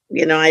song that,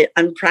 you know,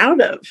 I'm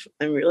proud of.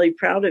 I'm really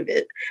proud of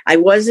it. I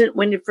wasn't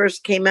when it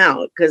first came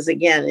out, because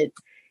again,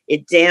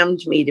 it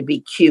damned me to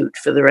be cute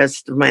for the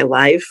rest of my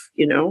life,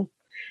 you know,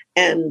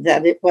 and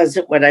that it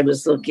wasn't what I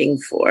was looking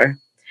for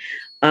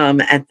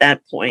at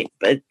that point.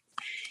 But,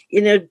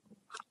 you know,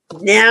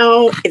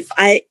 now if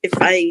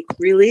I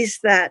release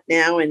that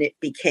now and it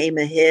became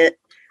a hit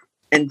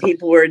and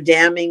people were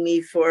damning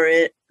me for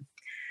it,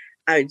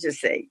 I would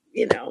just say,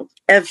 you know,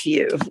 F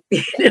you,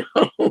 you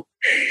know,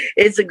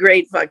 it's a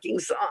great fucking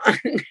song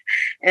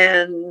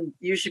and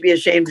you should be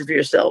ashamed of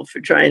yourself for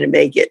trying to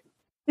make it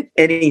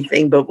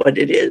anything but what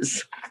it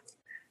is.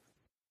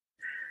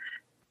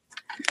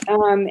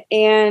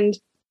 And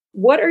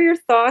what are your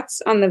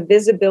thoughts on the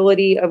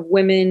visibility of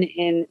women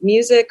in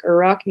music or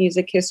rock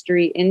music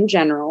history in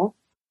general?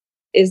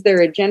 Is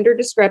there a gender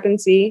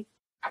discrepancy?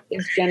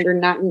 Is gender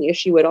not an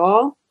issue at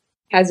all?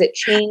 Has it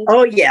changed?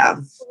 Oh, yeah.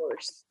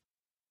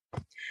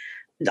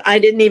 I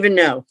didn't even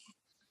know.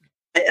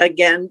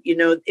 Again, you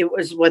know, that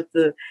was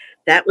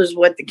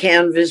what the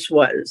canvas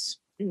was.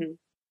 Mm-hmm.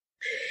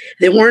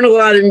 There weren't a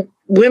lot of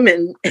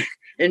women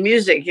in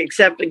music,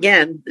 except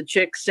again, the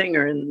chick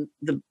singer and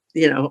of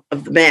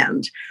the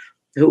band,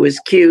 who was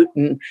cute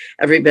and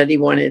everybody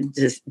wanted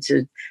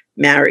to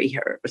marry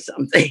her or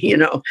something, you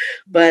know.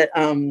 But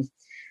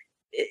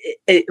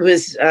it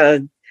was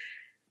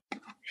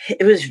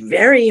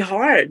very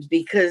hard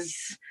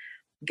because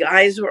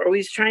guys were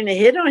always trying to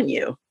hit on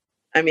you.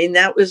 I mean,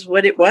 that was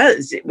what it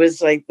was. It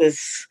was like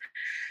this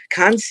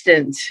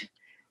constant,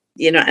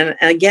 you know, and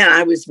again,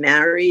 I was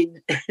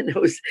married and it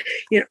was,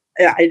 you know,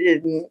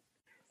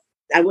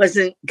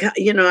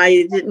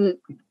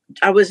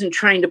 I wasn't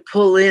trying to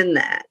pull in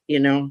that, you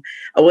know,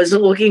 I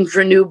wasn't looking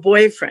for a new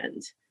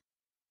boyfriend,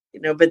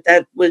 you know, but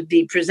that would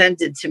be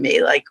presented to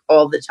me like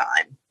all the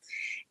time.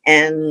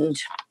 And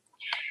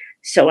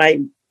so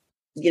I,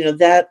 you know,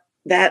 that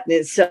in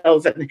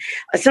itself, and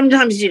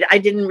sometimes I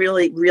didn't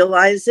really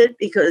realize it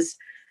because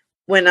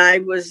when I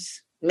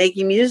was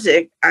making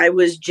music, I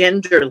was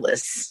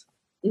genderless.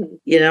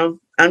 You know,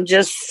 I'm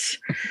just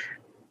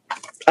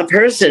a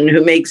person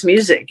who makes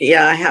music.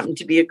 Yeah, I happen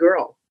to be a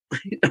girl,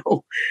 you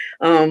know,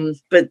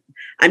 but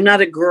I'm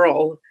not a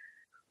girl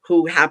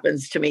who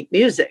happens to make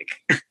music.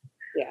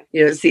 Yeah,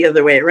 you know, it's the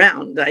other way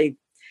around. I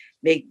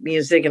make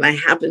music and I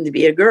happen to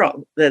be a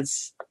girl.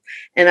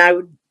 And I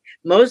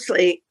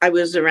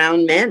was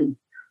around men,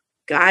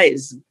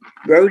 guys,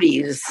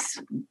 roadies,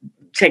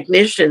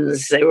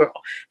 technicians. They were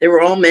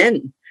all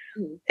men.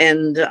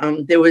 And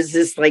there was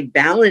this like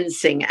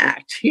balancing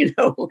act, you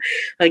know,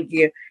 like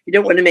you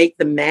don't want to make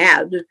them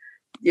mad,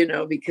 you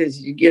know,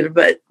 because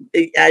but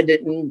I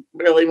didn't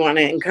really want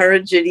to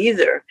encourage it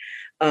either.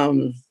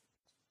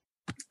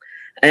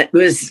 That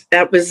was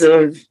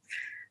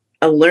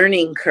a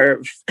learning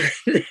curve.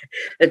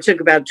 It took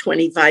about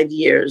 25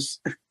 years.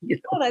 You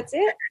know? Oh, that's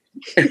it.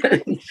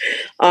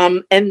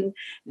 And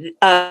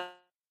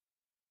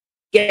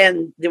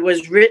again, there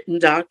was written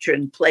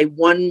doctrine, play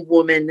one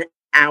woman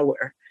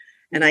hour.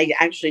 And I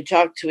actually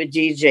talked to a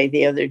DJ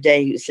the other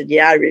day who said,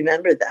 yeah, I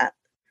remember that.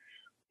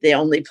 They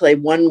only play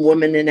one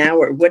woman an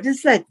hour. What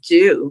does that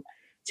do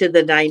to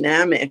the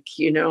dynamic,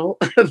 you know,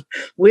 of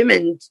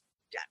women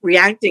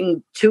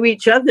reacting to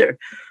each other?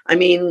 I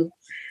mean,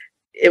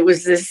 it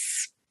was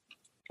this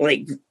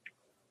like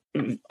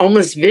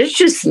almost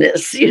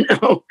viciousness, you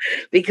know,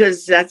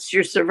 because that's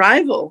your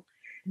survival.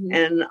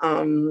 Mm-hmm.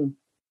 And,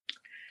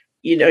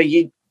 you know,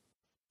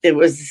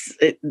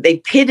 they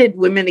pitted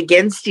women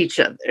against each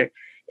other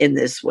in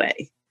this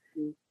way,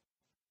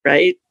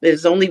 right?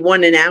 There's only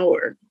one an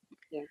hour.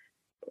 Yeah.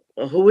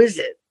 Well, who is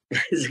it?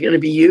 Is it going to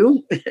be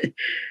you?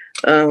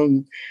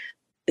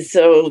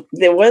 So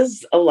there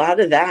was a lot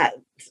of that.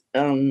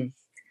 And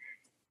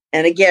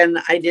again,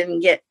 I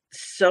didn't get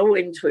so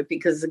into it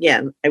because,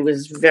 again, I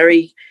was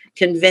very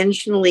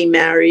conventionally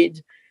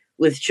married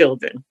with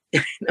children,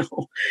 you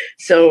know,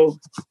 so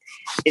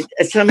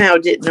it somehow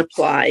didn't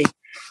apply.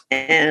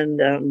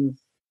 And,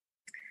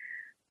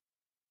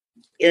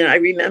 you know, I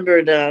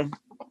remembered at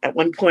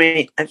one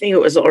point, I think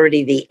it was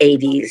already the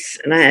 80s,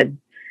 and I had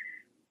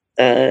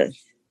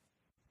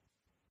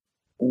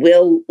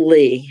Will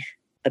Lee,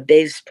 a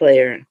bass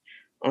player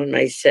on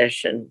my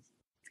session,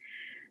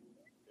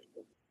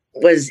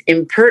 was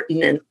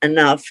impertinent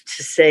enough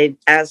to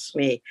ask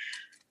me,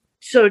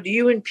 so do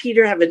you and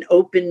Peter have an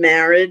open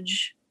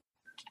marriage?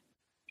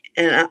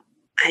 And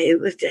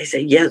I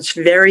said, yeah, it's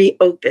very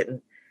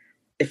open.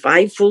 If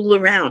I fool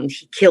around,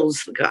 he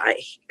kills the guy.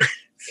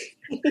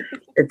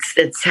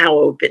 It's how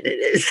open it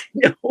is.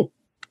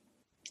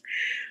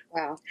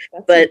 Wow.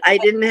 But I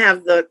didn't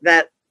have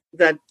that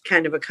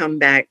kind of a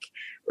comeback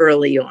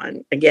early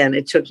on. Again,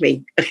 it took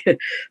me a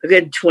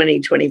good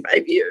 20,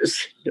 25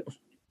 years.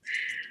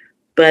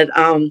 But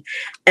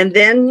and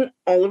then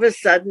all of a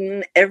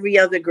sudden, every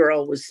other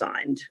girl was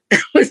signed.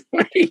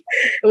 It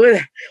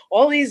was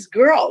all these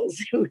girls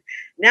who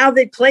now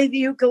they play the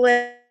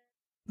ukulele,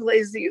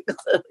 plays the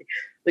ukulele,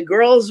 the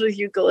girls with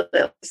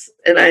ukuleles,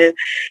 and I,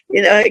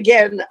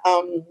 again,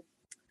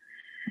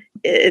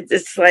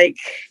 it's like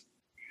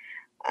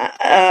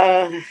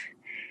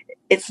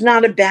it's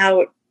not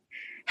about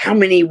how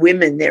many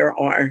women there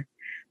are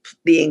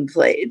being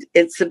played.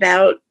 It's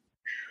about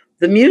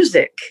the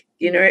music.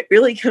 It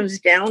really comes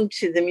down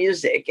to the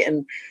music.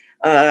 And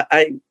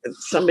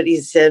somebody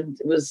said,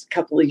 it was a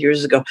couple of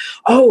years ago,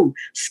 oh,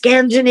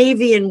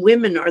 Scandinavian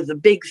women are the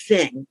big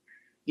thing.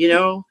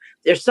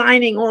 They're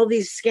signing all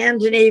these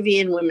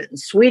Scandinavian women,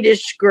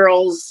 Swedish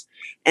girls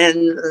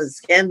and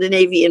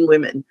Scandinavian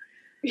women.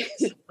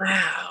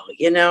 Wow,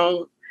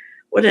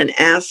 what an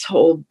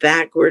asshole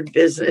backward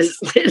business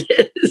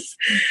it is.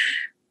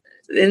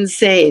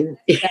 Insane,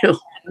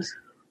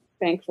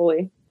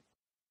 Thankfully.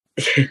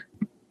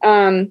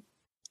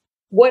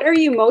 What are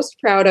you most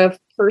proud of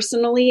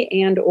personally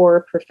and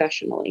or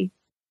professionally?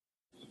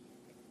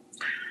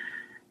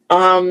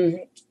 Wow.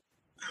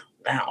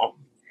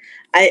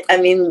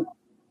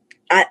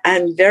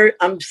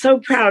 I'm so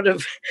proud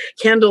of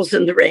Candles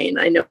in the Rain.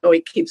 I know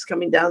it keeps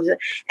coming down to,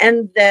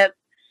 and that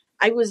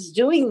I was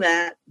doing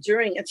that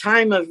during a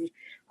time of,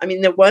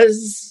 there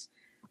was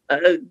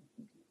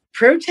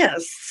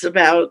protests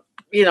about,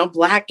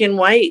 black and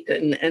white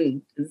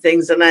and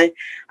things. And I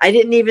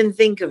didn't even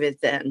think of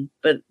it then.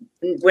 But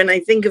when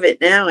I think of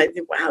it now, I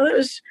think, wow, that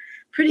was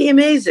pretty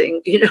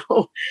amazing.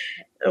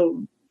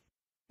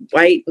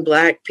 White and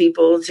black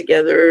people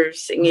together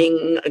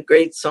singing a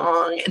great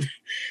song.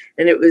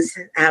 And it was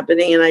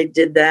happening. And I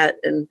did that.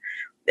 And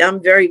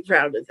I'm very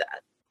proud of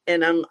that.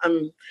 And I'm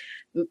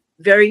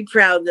very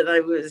proud that I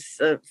was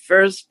the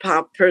first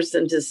pop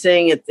person to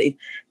sing at the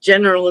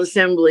General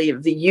Assembly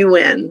of the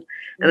UN.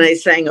 And I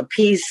sang a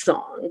peace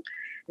song.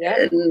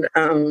 Yeah.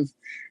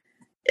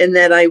 And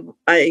that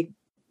I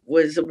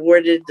was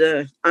awarded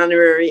the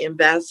honorary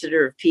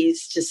ambassador of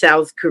peace to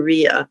South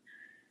Korea.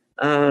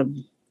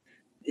 And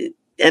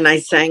I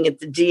sang at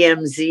the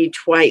DMZ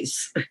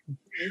twice,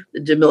 the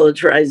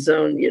demilitarized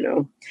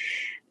zone,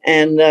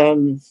 And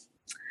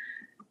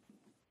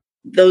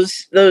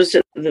those are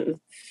the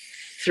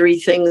three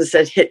things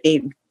that hit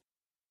me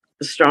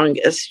the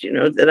strongest,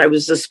 that I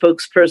was a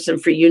spokesperson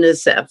for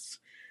UNICEF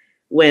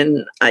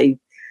when I,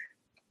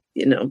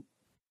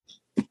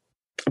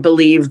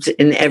 believed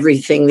in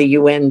everything the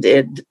UN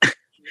did.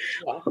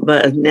 Yeah.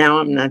 But now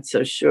I'm not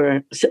so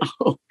sure. So,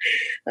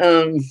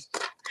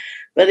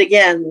 but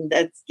again,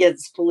 that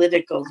gets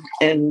political,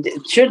 and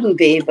it shouldn't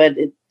be, but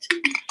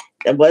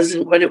that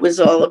wasn't what it was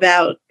all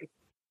about.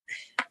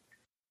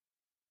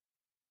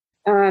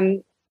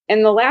 And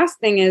the last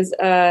thing is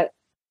there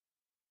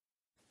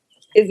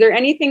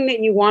anything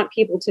that you want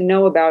people to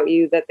know about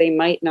you that they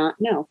might not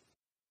know?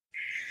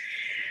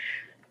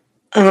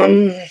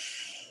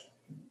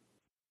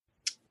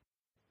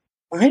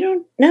 I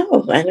don't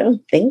know. I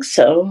don't think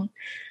so.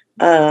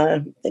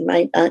 They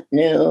might not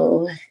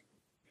know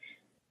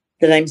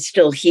that I'm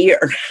still here.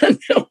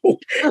 No.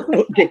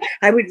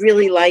 I would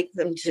really like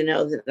them to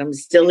know that I'm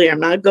still here. I'm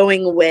not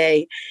going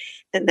away.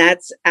 And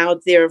that's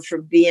out there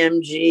for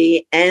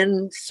BMG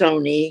and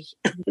Sony.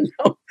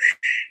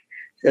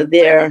 So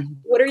there.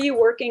 What are you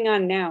working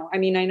on now? I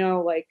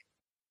know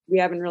we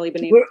haven't really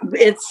been able to.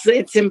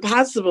 It's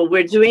impossible.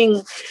 We're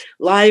doing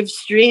live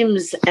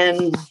streams,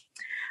 and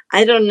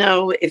I don't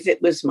know if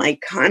it was my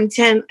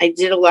content. I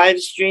did a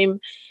live stream,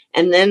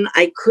 and then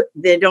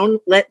they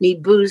don't let me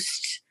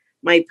boost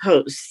my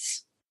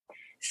posts.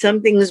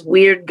 Something's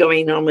weird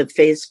going on with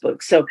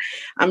Facebook. So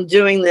I'm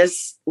doing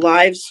this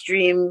live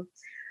stream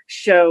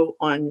show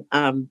on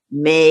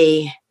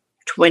May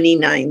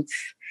 29th,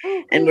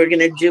 and we're going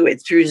to do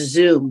it through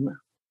Zoom.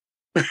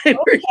 Okay.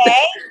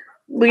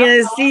 We're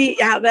going to see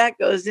how that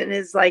goes. And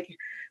it's like,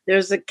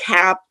 there's a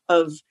cap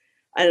of,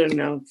 I don't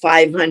know,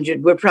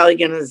 500. We're probably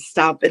going to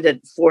stop it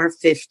at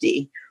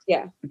 450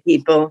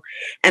 people.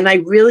 And I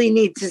really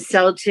need to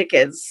sell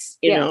tickets,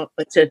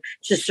 to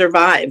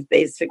survive,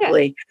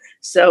 basically. Yeah.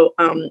 So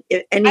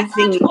if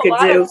anything you could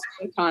do.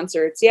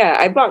 Concerts. Yeah,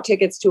 I bought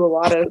tickets to a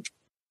lot of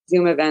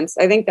Zoom events.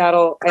 I think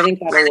that'll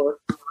work.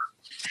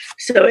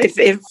 So if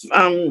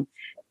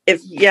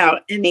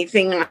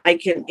anything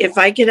if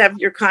I could have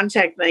your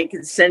contact and I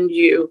could send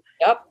you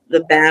the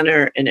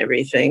banner and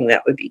everything,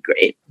 that would be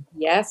great.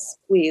 Yes,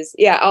 please.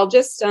 Yeah, I'll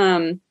just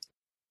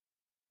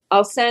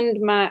I'll send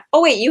my.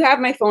 Oh wait, you have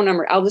my phone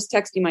number. I'll just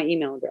text you my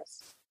email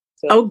address.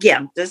 So, Oh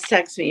yeah, just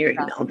text me your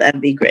email.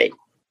 That'd be great.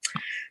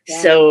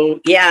 Yeah. So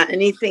yeah,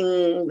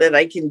 anything that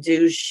I can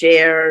do,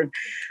 share,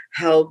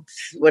 help,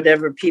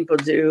 whatever people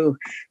do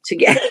to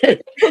get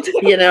it.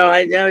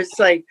 I know it's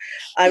like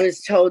I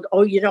was told,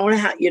 oh, you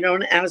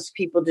don't ask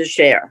people to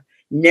share.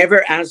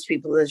 Never ask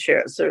people to share.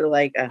 It's sort of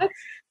like a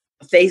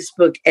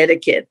Facebook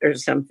etiquette or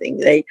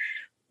something.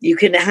 You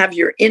can have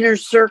your inner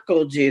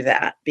circle do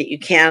that, but you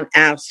can't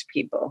ask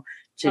people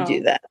to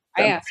do that.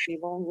 So. I ask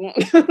people.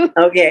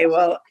 Okay,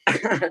 well,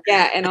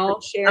 yeah, and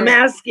I'll share. I'm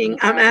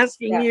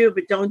asking you,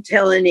 but don't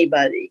tell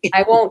anybody.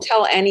 I won't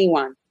tell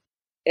anyone.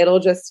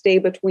 It'll just stay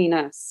between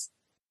us,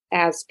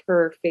 as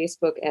per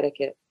Facebook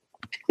etiquette.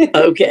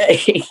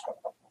 Okay.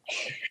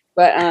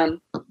 But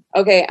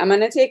okay, I'm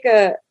gonna take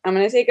a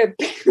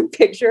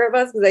picture of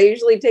us because I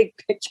usually take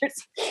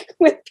pictures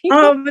with people.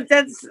 Oh, but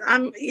that's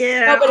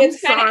yeah. No, but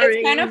it's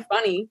kind of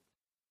funny.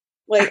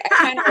 Like I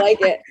kind of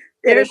like it.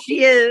 There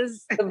she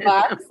is. The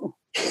box.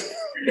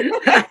 We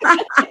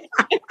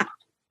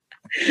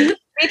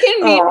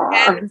can meet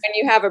again when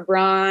you have a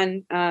bra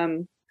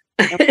on.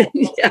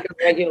 We'll take a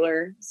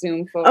regular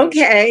Zoom photo.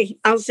 Okay,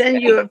 I'll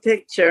send you a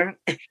picture.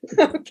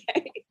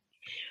 Okay.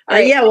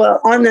 Yeah,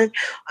 well,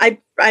 I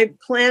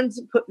plan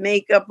to put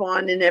makeup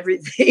on and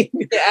everything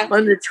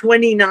on the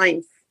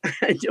 29th.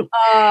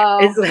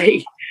 It's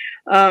like,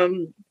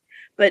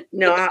 but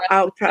no,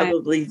 I'll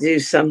probably do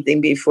something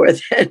before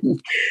then.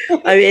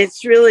 I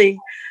mean,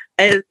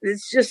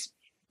 it's just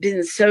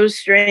been so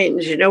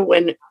strange,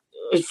 when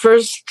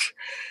first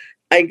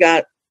I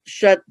got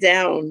shut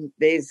down,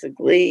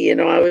 basically,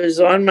 I was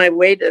on my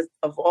way to,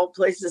 of all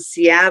places,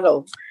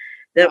 Seattle,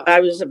 that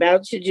I was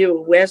about to do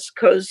a West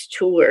Coast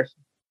tour.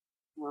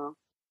 Wow.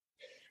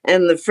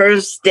 And the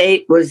first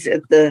date was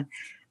at the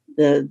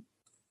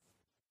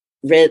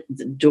Red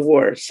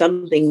Door,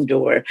 something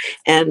door.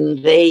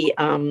 And they,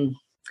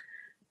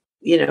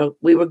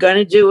 we were going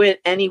to do it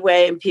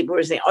anyway. And people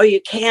were saying, oh,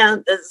 you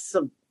can't, that's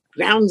a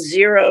ground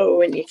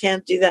zero and you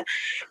can't do that.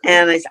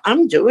 And I said,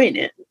 I'm doing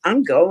it.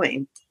 I'm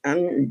going.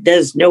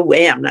 There's no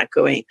way I'm not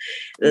going.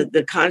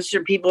 The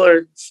concert people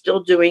are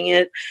still doing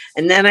it.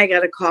 And then I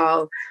got a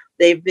call.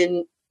 They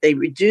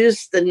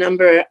reduced the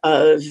number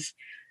of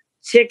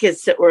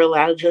tickets that were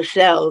allowed to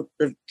sell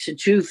to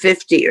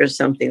 250 or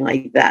something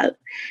like that.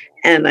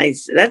 And I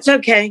said, that's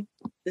okay.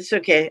 It's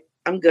okay.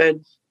 I'm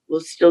good. We'll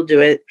still do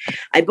it.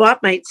 I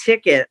bought my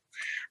ticket.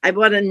 I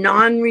bought a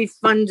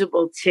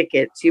non-refundable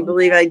ticket. Do you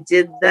believe I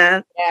did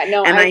that? Yeah,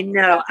 no. And I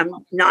know I'm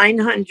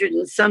 $900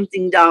 and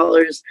something.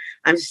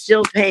 I'm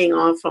still paying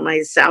off on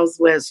my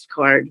Southwest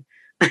card.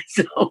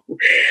 So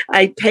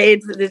I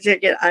paid for the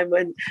ticket. I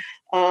went,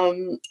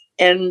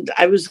 and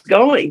I was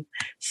going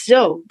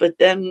still, but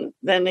then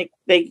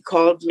they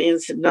called me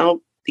and said,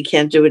 no, we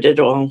can't do it at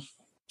all.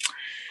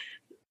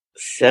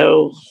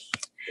 So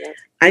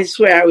I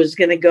swear I was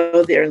going to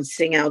go there and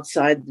sing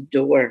outside the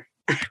door.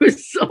 I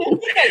was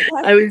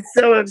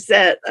so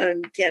upset. I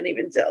can't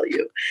even tell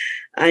you.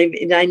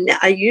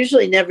 I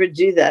usually never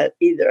do that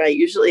either. I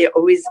usually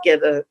always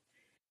get a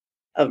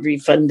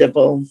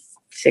refundable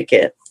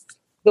ticket.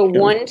 The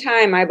one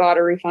time I bought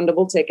a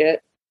refundable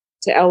ticket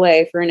to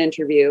LA for an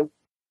interview,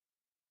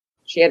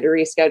 she had to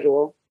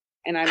reschedule.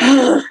 And I did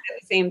the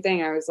same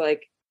thing. I was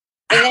like,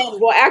 and then,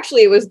 well,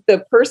 actually, it was the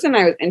person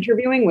I was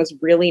interviewing was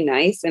really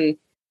nice and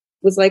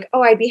was like,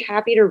 oh, I'd be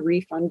happy to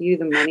refund you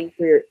the money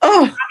for your.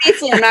 Oh,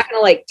 obviously, I'm not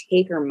going to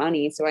take her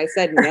money. So I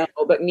said no.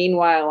 But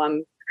meanwhile,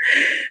 I'm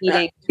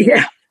eating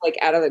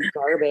out of the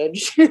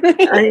garbage.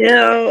 I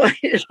know.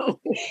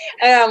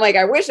 And I'm like,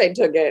 I wish I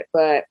took it,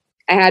 but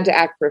I had to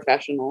act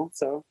professional.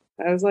 So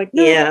I was like,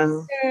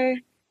 no,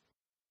 okay.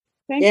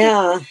 Thank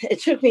you.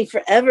 It took me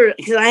forever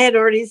because I had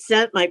already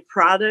sent my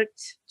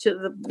product to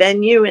the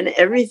venue and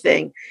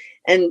everything.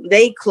 And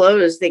they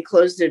closed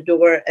their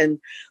door, and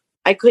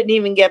I couldn't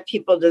even get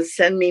people to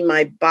send me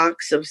my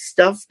box of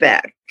stuff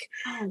back.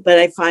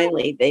 But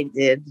they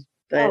did.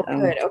 But,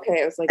 good.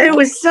 Okay. It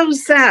was so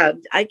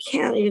sad. I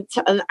can't even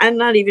tell. I'm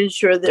not even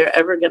sure they're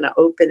ever going to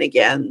open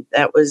again.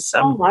 That was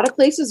a lot of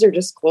places are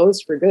just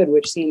closed for good,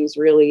 which seems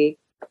really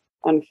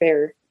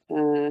unfair.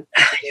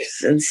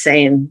 It's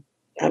insane.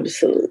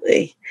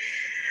 Absolutely.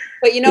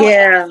 But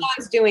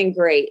Amazon's doing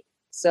great.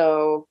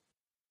 So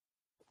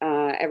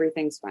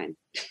everything's fine.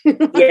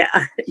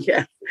 Yeah.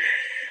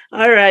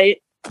 All right.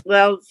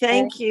 Well,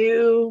 thank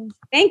you.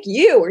 Thank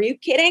you. Are you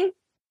kidding?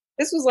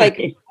 This was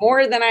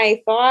more than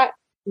I thought,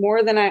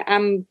 more than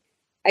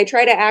I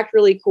try to act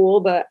really cool,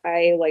 but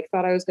I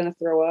thought I was going to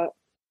throw up.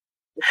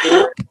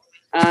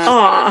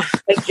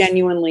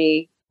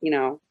 Genuinely,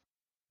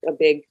 a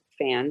big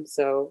fan.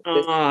 So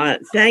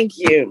thank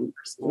you.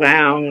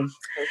 Wow.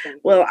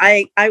 Well,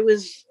 I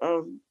was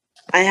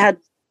I had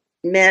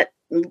met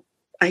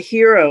a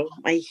hero.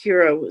 My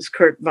hero was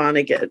Kurt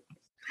Vonnegut,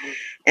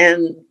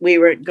 and we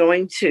were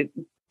going to.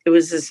 It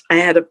was this. I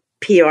had a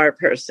PR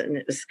person.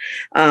 It was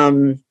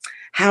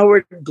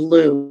Howard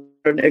Bloom.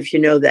 I don't know if you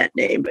know that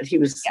name, but he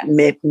was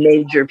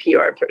major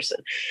PR person.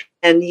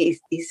 and he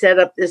set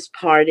up this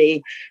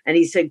party, and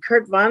he said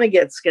Kurt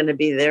Vonnegut's going to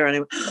be there, and I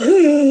went,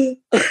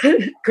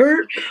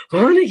 Kurt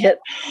Vonnegut.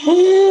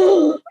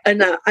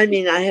 And I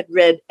mean, I had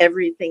read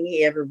everything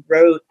he ever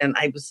wrote, and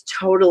I was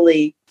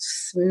totally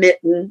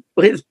smitten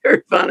with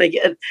Kurt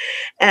Vonnegut,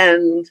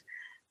 and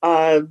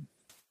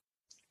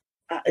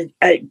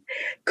I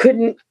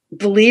couldn't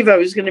believe I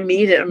was going to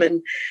meet him.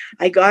 And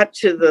I got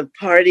to the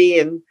party,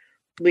 and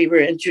we were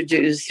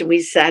introduced, and we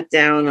sat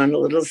down on a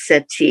little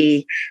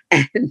settee,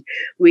 and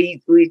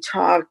we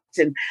talked,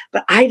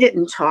 but I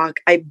didn't talk.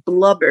 I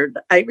blubbered.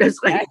 I was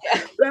like,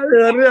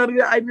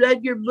 I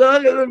read your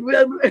book,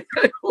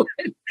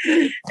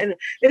 and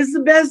it's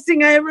the best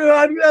thing I ever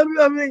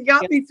it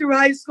got me through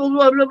high school.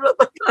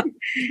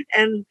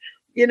 And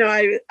you know,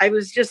 I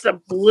was just a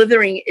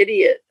blithering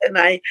idiot, and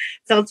I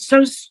felt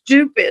so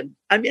stupid.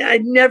 I mean, I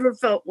never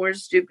felt more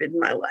stupid in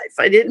my life.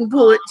 I didn't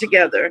pull it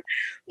together.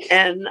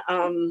 And,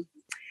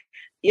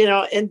 you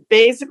know, and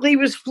basically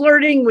was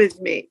flirting with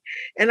me.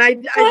 And I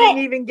didn't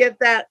even get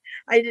that.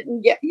 I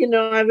didn't get, you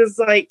know, I was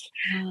like,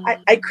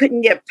 I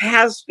couldn't get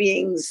past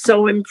being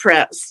so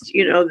impressed,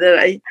 you know,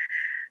 that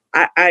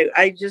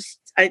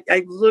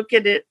I look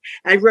at it.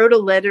 I wrote a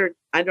letter.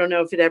 I don't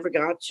know if it ever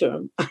got to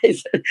him. I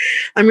said,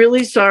 I'm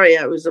really sorry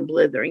I was a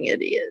blithering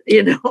idiot,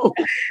 you know,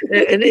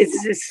 and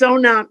it's so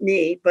not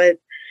me, but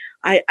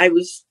I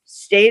was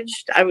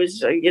staged. I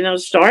was, you know,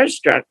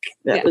 starstruck.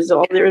 That was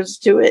all there is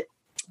to it.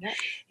 Yeah.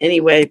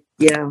 Anyway,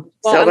 yeah.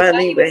 Well, so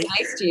anyway, he was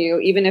nice to you,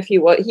 even if he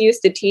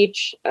used to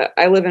teach.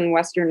 I live in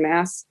Western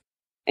Mass,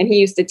 and he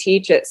used to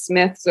teach at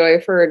Smith. So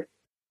I've heard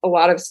a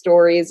lot of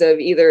stories of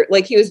either,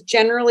 like, he was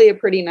generally a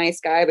pretty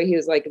nice guy, but he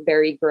was like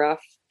very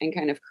gruff and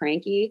kind of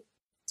cranky.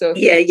 So if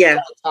he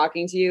was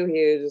talking to you,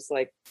 he was just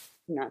like,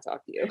 not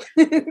talk to you.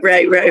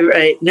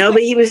 Right. No,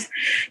 but he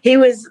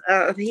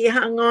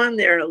hung on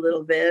there a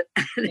little bit.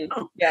 You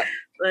know? Yeah.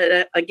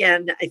 But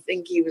again, I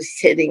think he was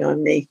hitting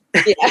on me.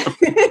 Yeah.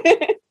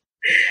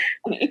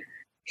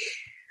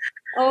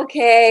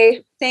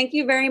 Okay. Thank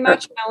you very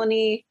much,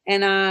 Melanie.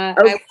 And I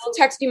will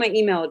text you my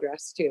email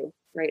address too.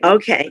 Right.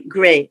 Okay.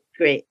 Great.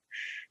 Okay.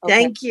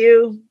 Thank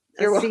you.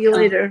 I'll see you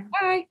later.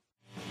 Bye.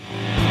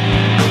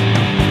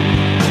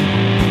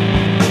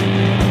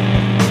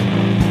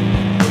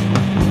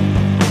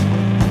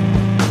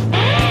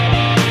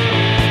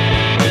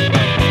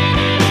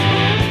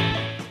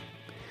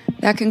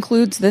 That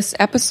concludes this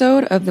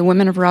episode of the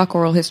Women of Rock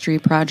Oral History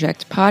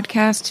Project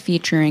podcast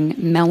featuring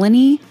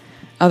Melanie,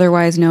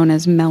 otherwise known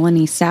as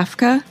Melanie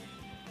Safka.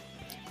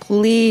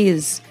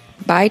 Please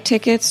buy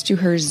tickets to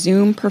her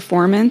Zoom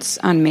performance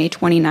on May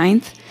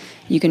 29th.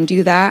 You can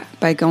do that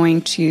by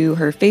going to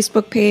her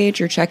Facebook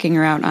page or checking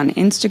her out on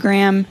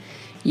Instagram.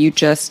 You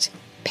just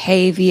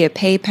pay via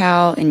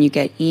PayPal and you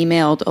get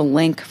emailed a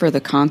link for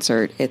the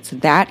concert. It's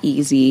that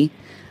easy.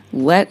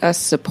 Let us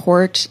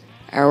support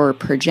our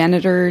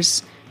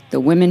progenitors, the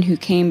women who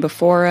came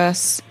before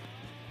us.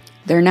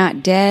 They're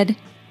not dead.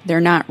 They're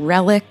not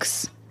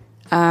relics.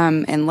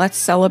 And let's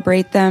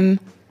celebrate them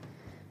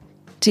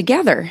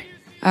together,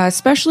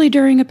 especially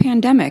during a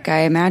pandemic. I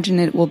imagine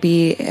it will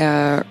be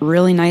a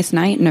really nice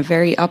night and a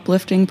very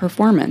uplifting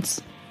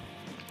performance,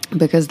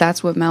 because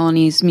that's what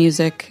Melanie's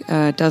music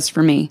does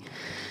for me.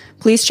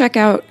 Please check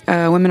out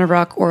Women of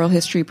Rock Oral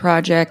History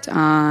Project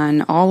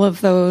on all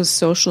of those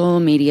social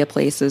media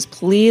places.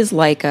 Please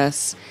like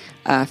us.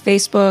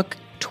 Facebook,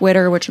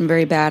 Twitter, which I'm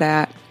very bad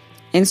at.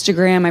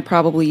 Instagram, I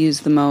probably use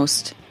the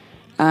most.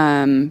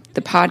 The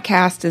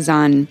podcast is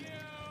on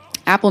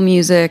Apple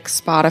Music,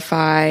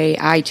 Spotify,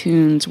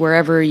 iTunes,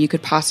 wherever you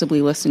could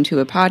possibly listen to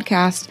a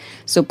podcast.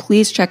 So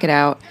please check it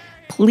out.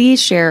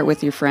 Please share it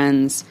with your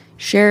friends.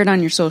 Share it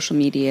on your social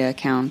media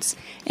accounts.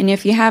 And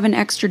if you have an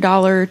extra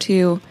 $1 or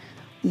 $2,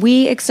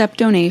 we accept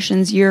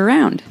donations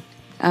year-round.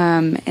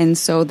 And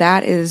so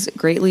that is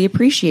greatly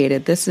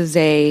appreciated. This is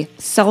a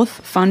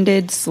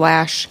self-funded /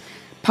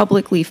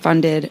 publicly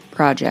funded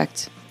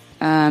project,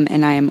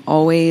 and I am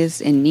always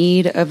in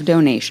need of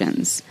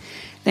donations.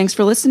 Thanks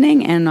for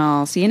listening, and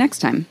I'll see you next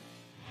time.